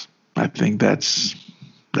think that's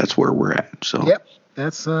where we're at. So yep,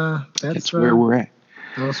 that's where we're at.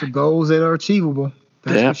 Those are goals that are achievable.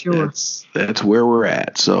 That's for sure. That's where we're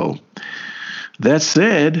at. So that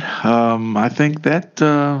said, I think that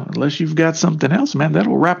unless you've got something else, man,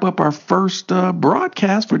 that'll wrap up our first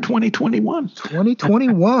broadcast for 2021.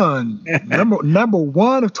 2021. number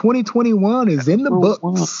one of 2021 is in the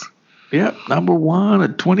books. Yep, number one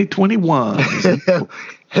of 2021.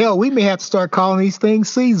 Hell, we may have to start calling these things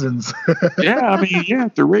seasons. Yeah,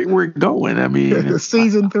 at the rate we're going,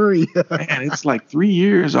 season 3. Man, it's like 3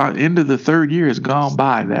 years. Into the third year has gone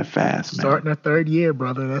by that fast, man. Starting the third year,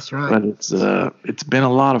 brother. That's right. But it's been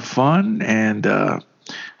a lot of fun, and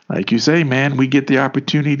like you say, man, we get the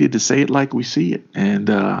opportunity to say it like we see it, and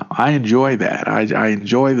I enjoy that. I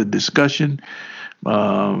enjoy the discussion,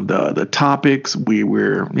 the topics. We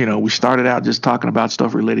started out just talking about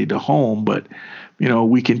stuff related to home, but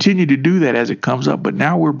we continue to do that as it comes up. But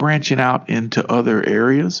now we're branching out into other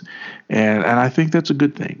areas, and I think that's a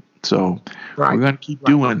good thing. So we're going to keep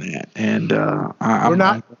doing that, and I'm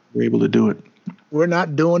glad we're able to do it. We're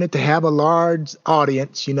not doing it to have a large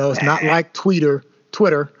audience. It's not like Twitter,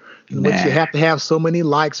 in which you have to have so many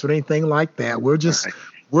likes or anything like that.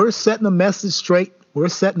 We're setting a message straight. We're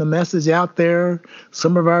setting a message out there.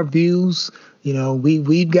 Some of our views,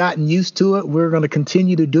 we've gotten used to it. We're going to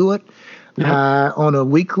continue to do it on a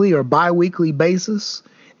weekly or bi-weekly basis.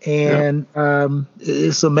 And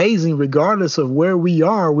it's amazing, regardless of where we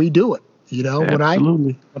are, we do it. When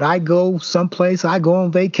I go someplace, I go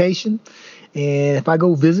on vacation. And if I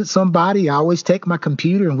go visit somebody, I always take my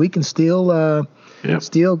computer, and we can still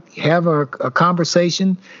have a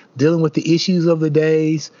conversation dealing with the issues of the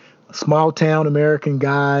days, small town American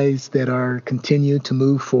guys that are continuing to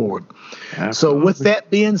move forward. Absolutely. So with that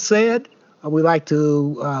being said, we'd like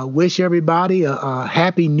to wish everybody a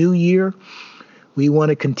happy new year. We want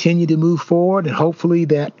to continue to move forward, and hopefully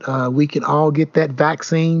that we can all get that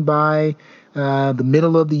vaccine by the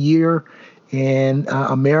middle of the year, and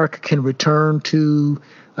America can return to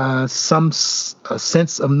some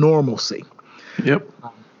sense of normalcy. Yep.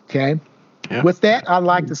 Okay. Yep. With that, I'd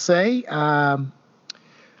like to say I'm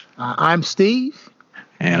Steve.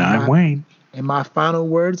 And I'm Wayne. And my final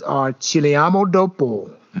words are Chileamo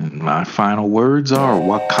Dopo. And my final words are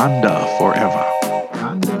Wakanda forever.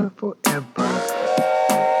 Wakanda forever.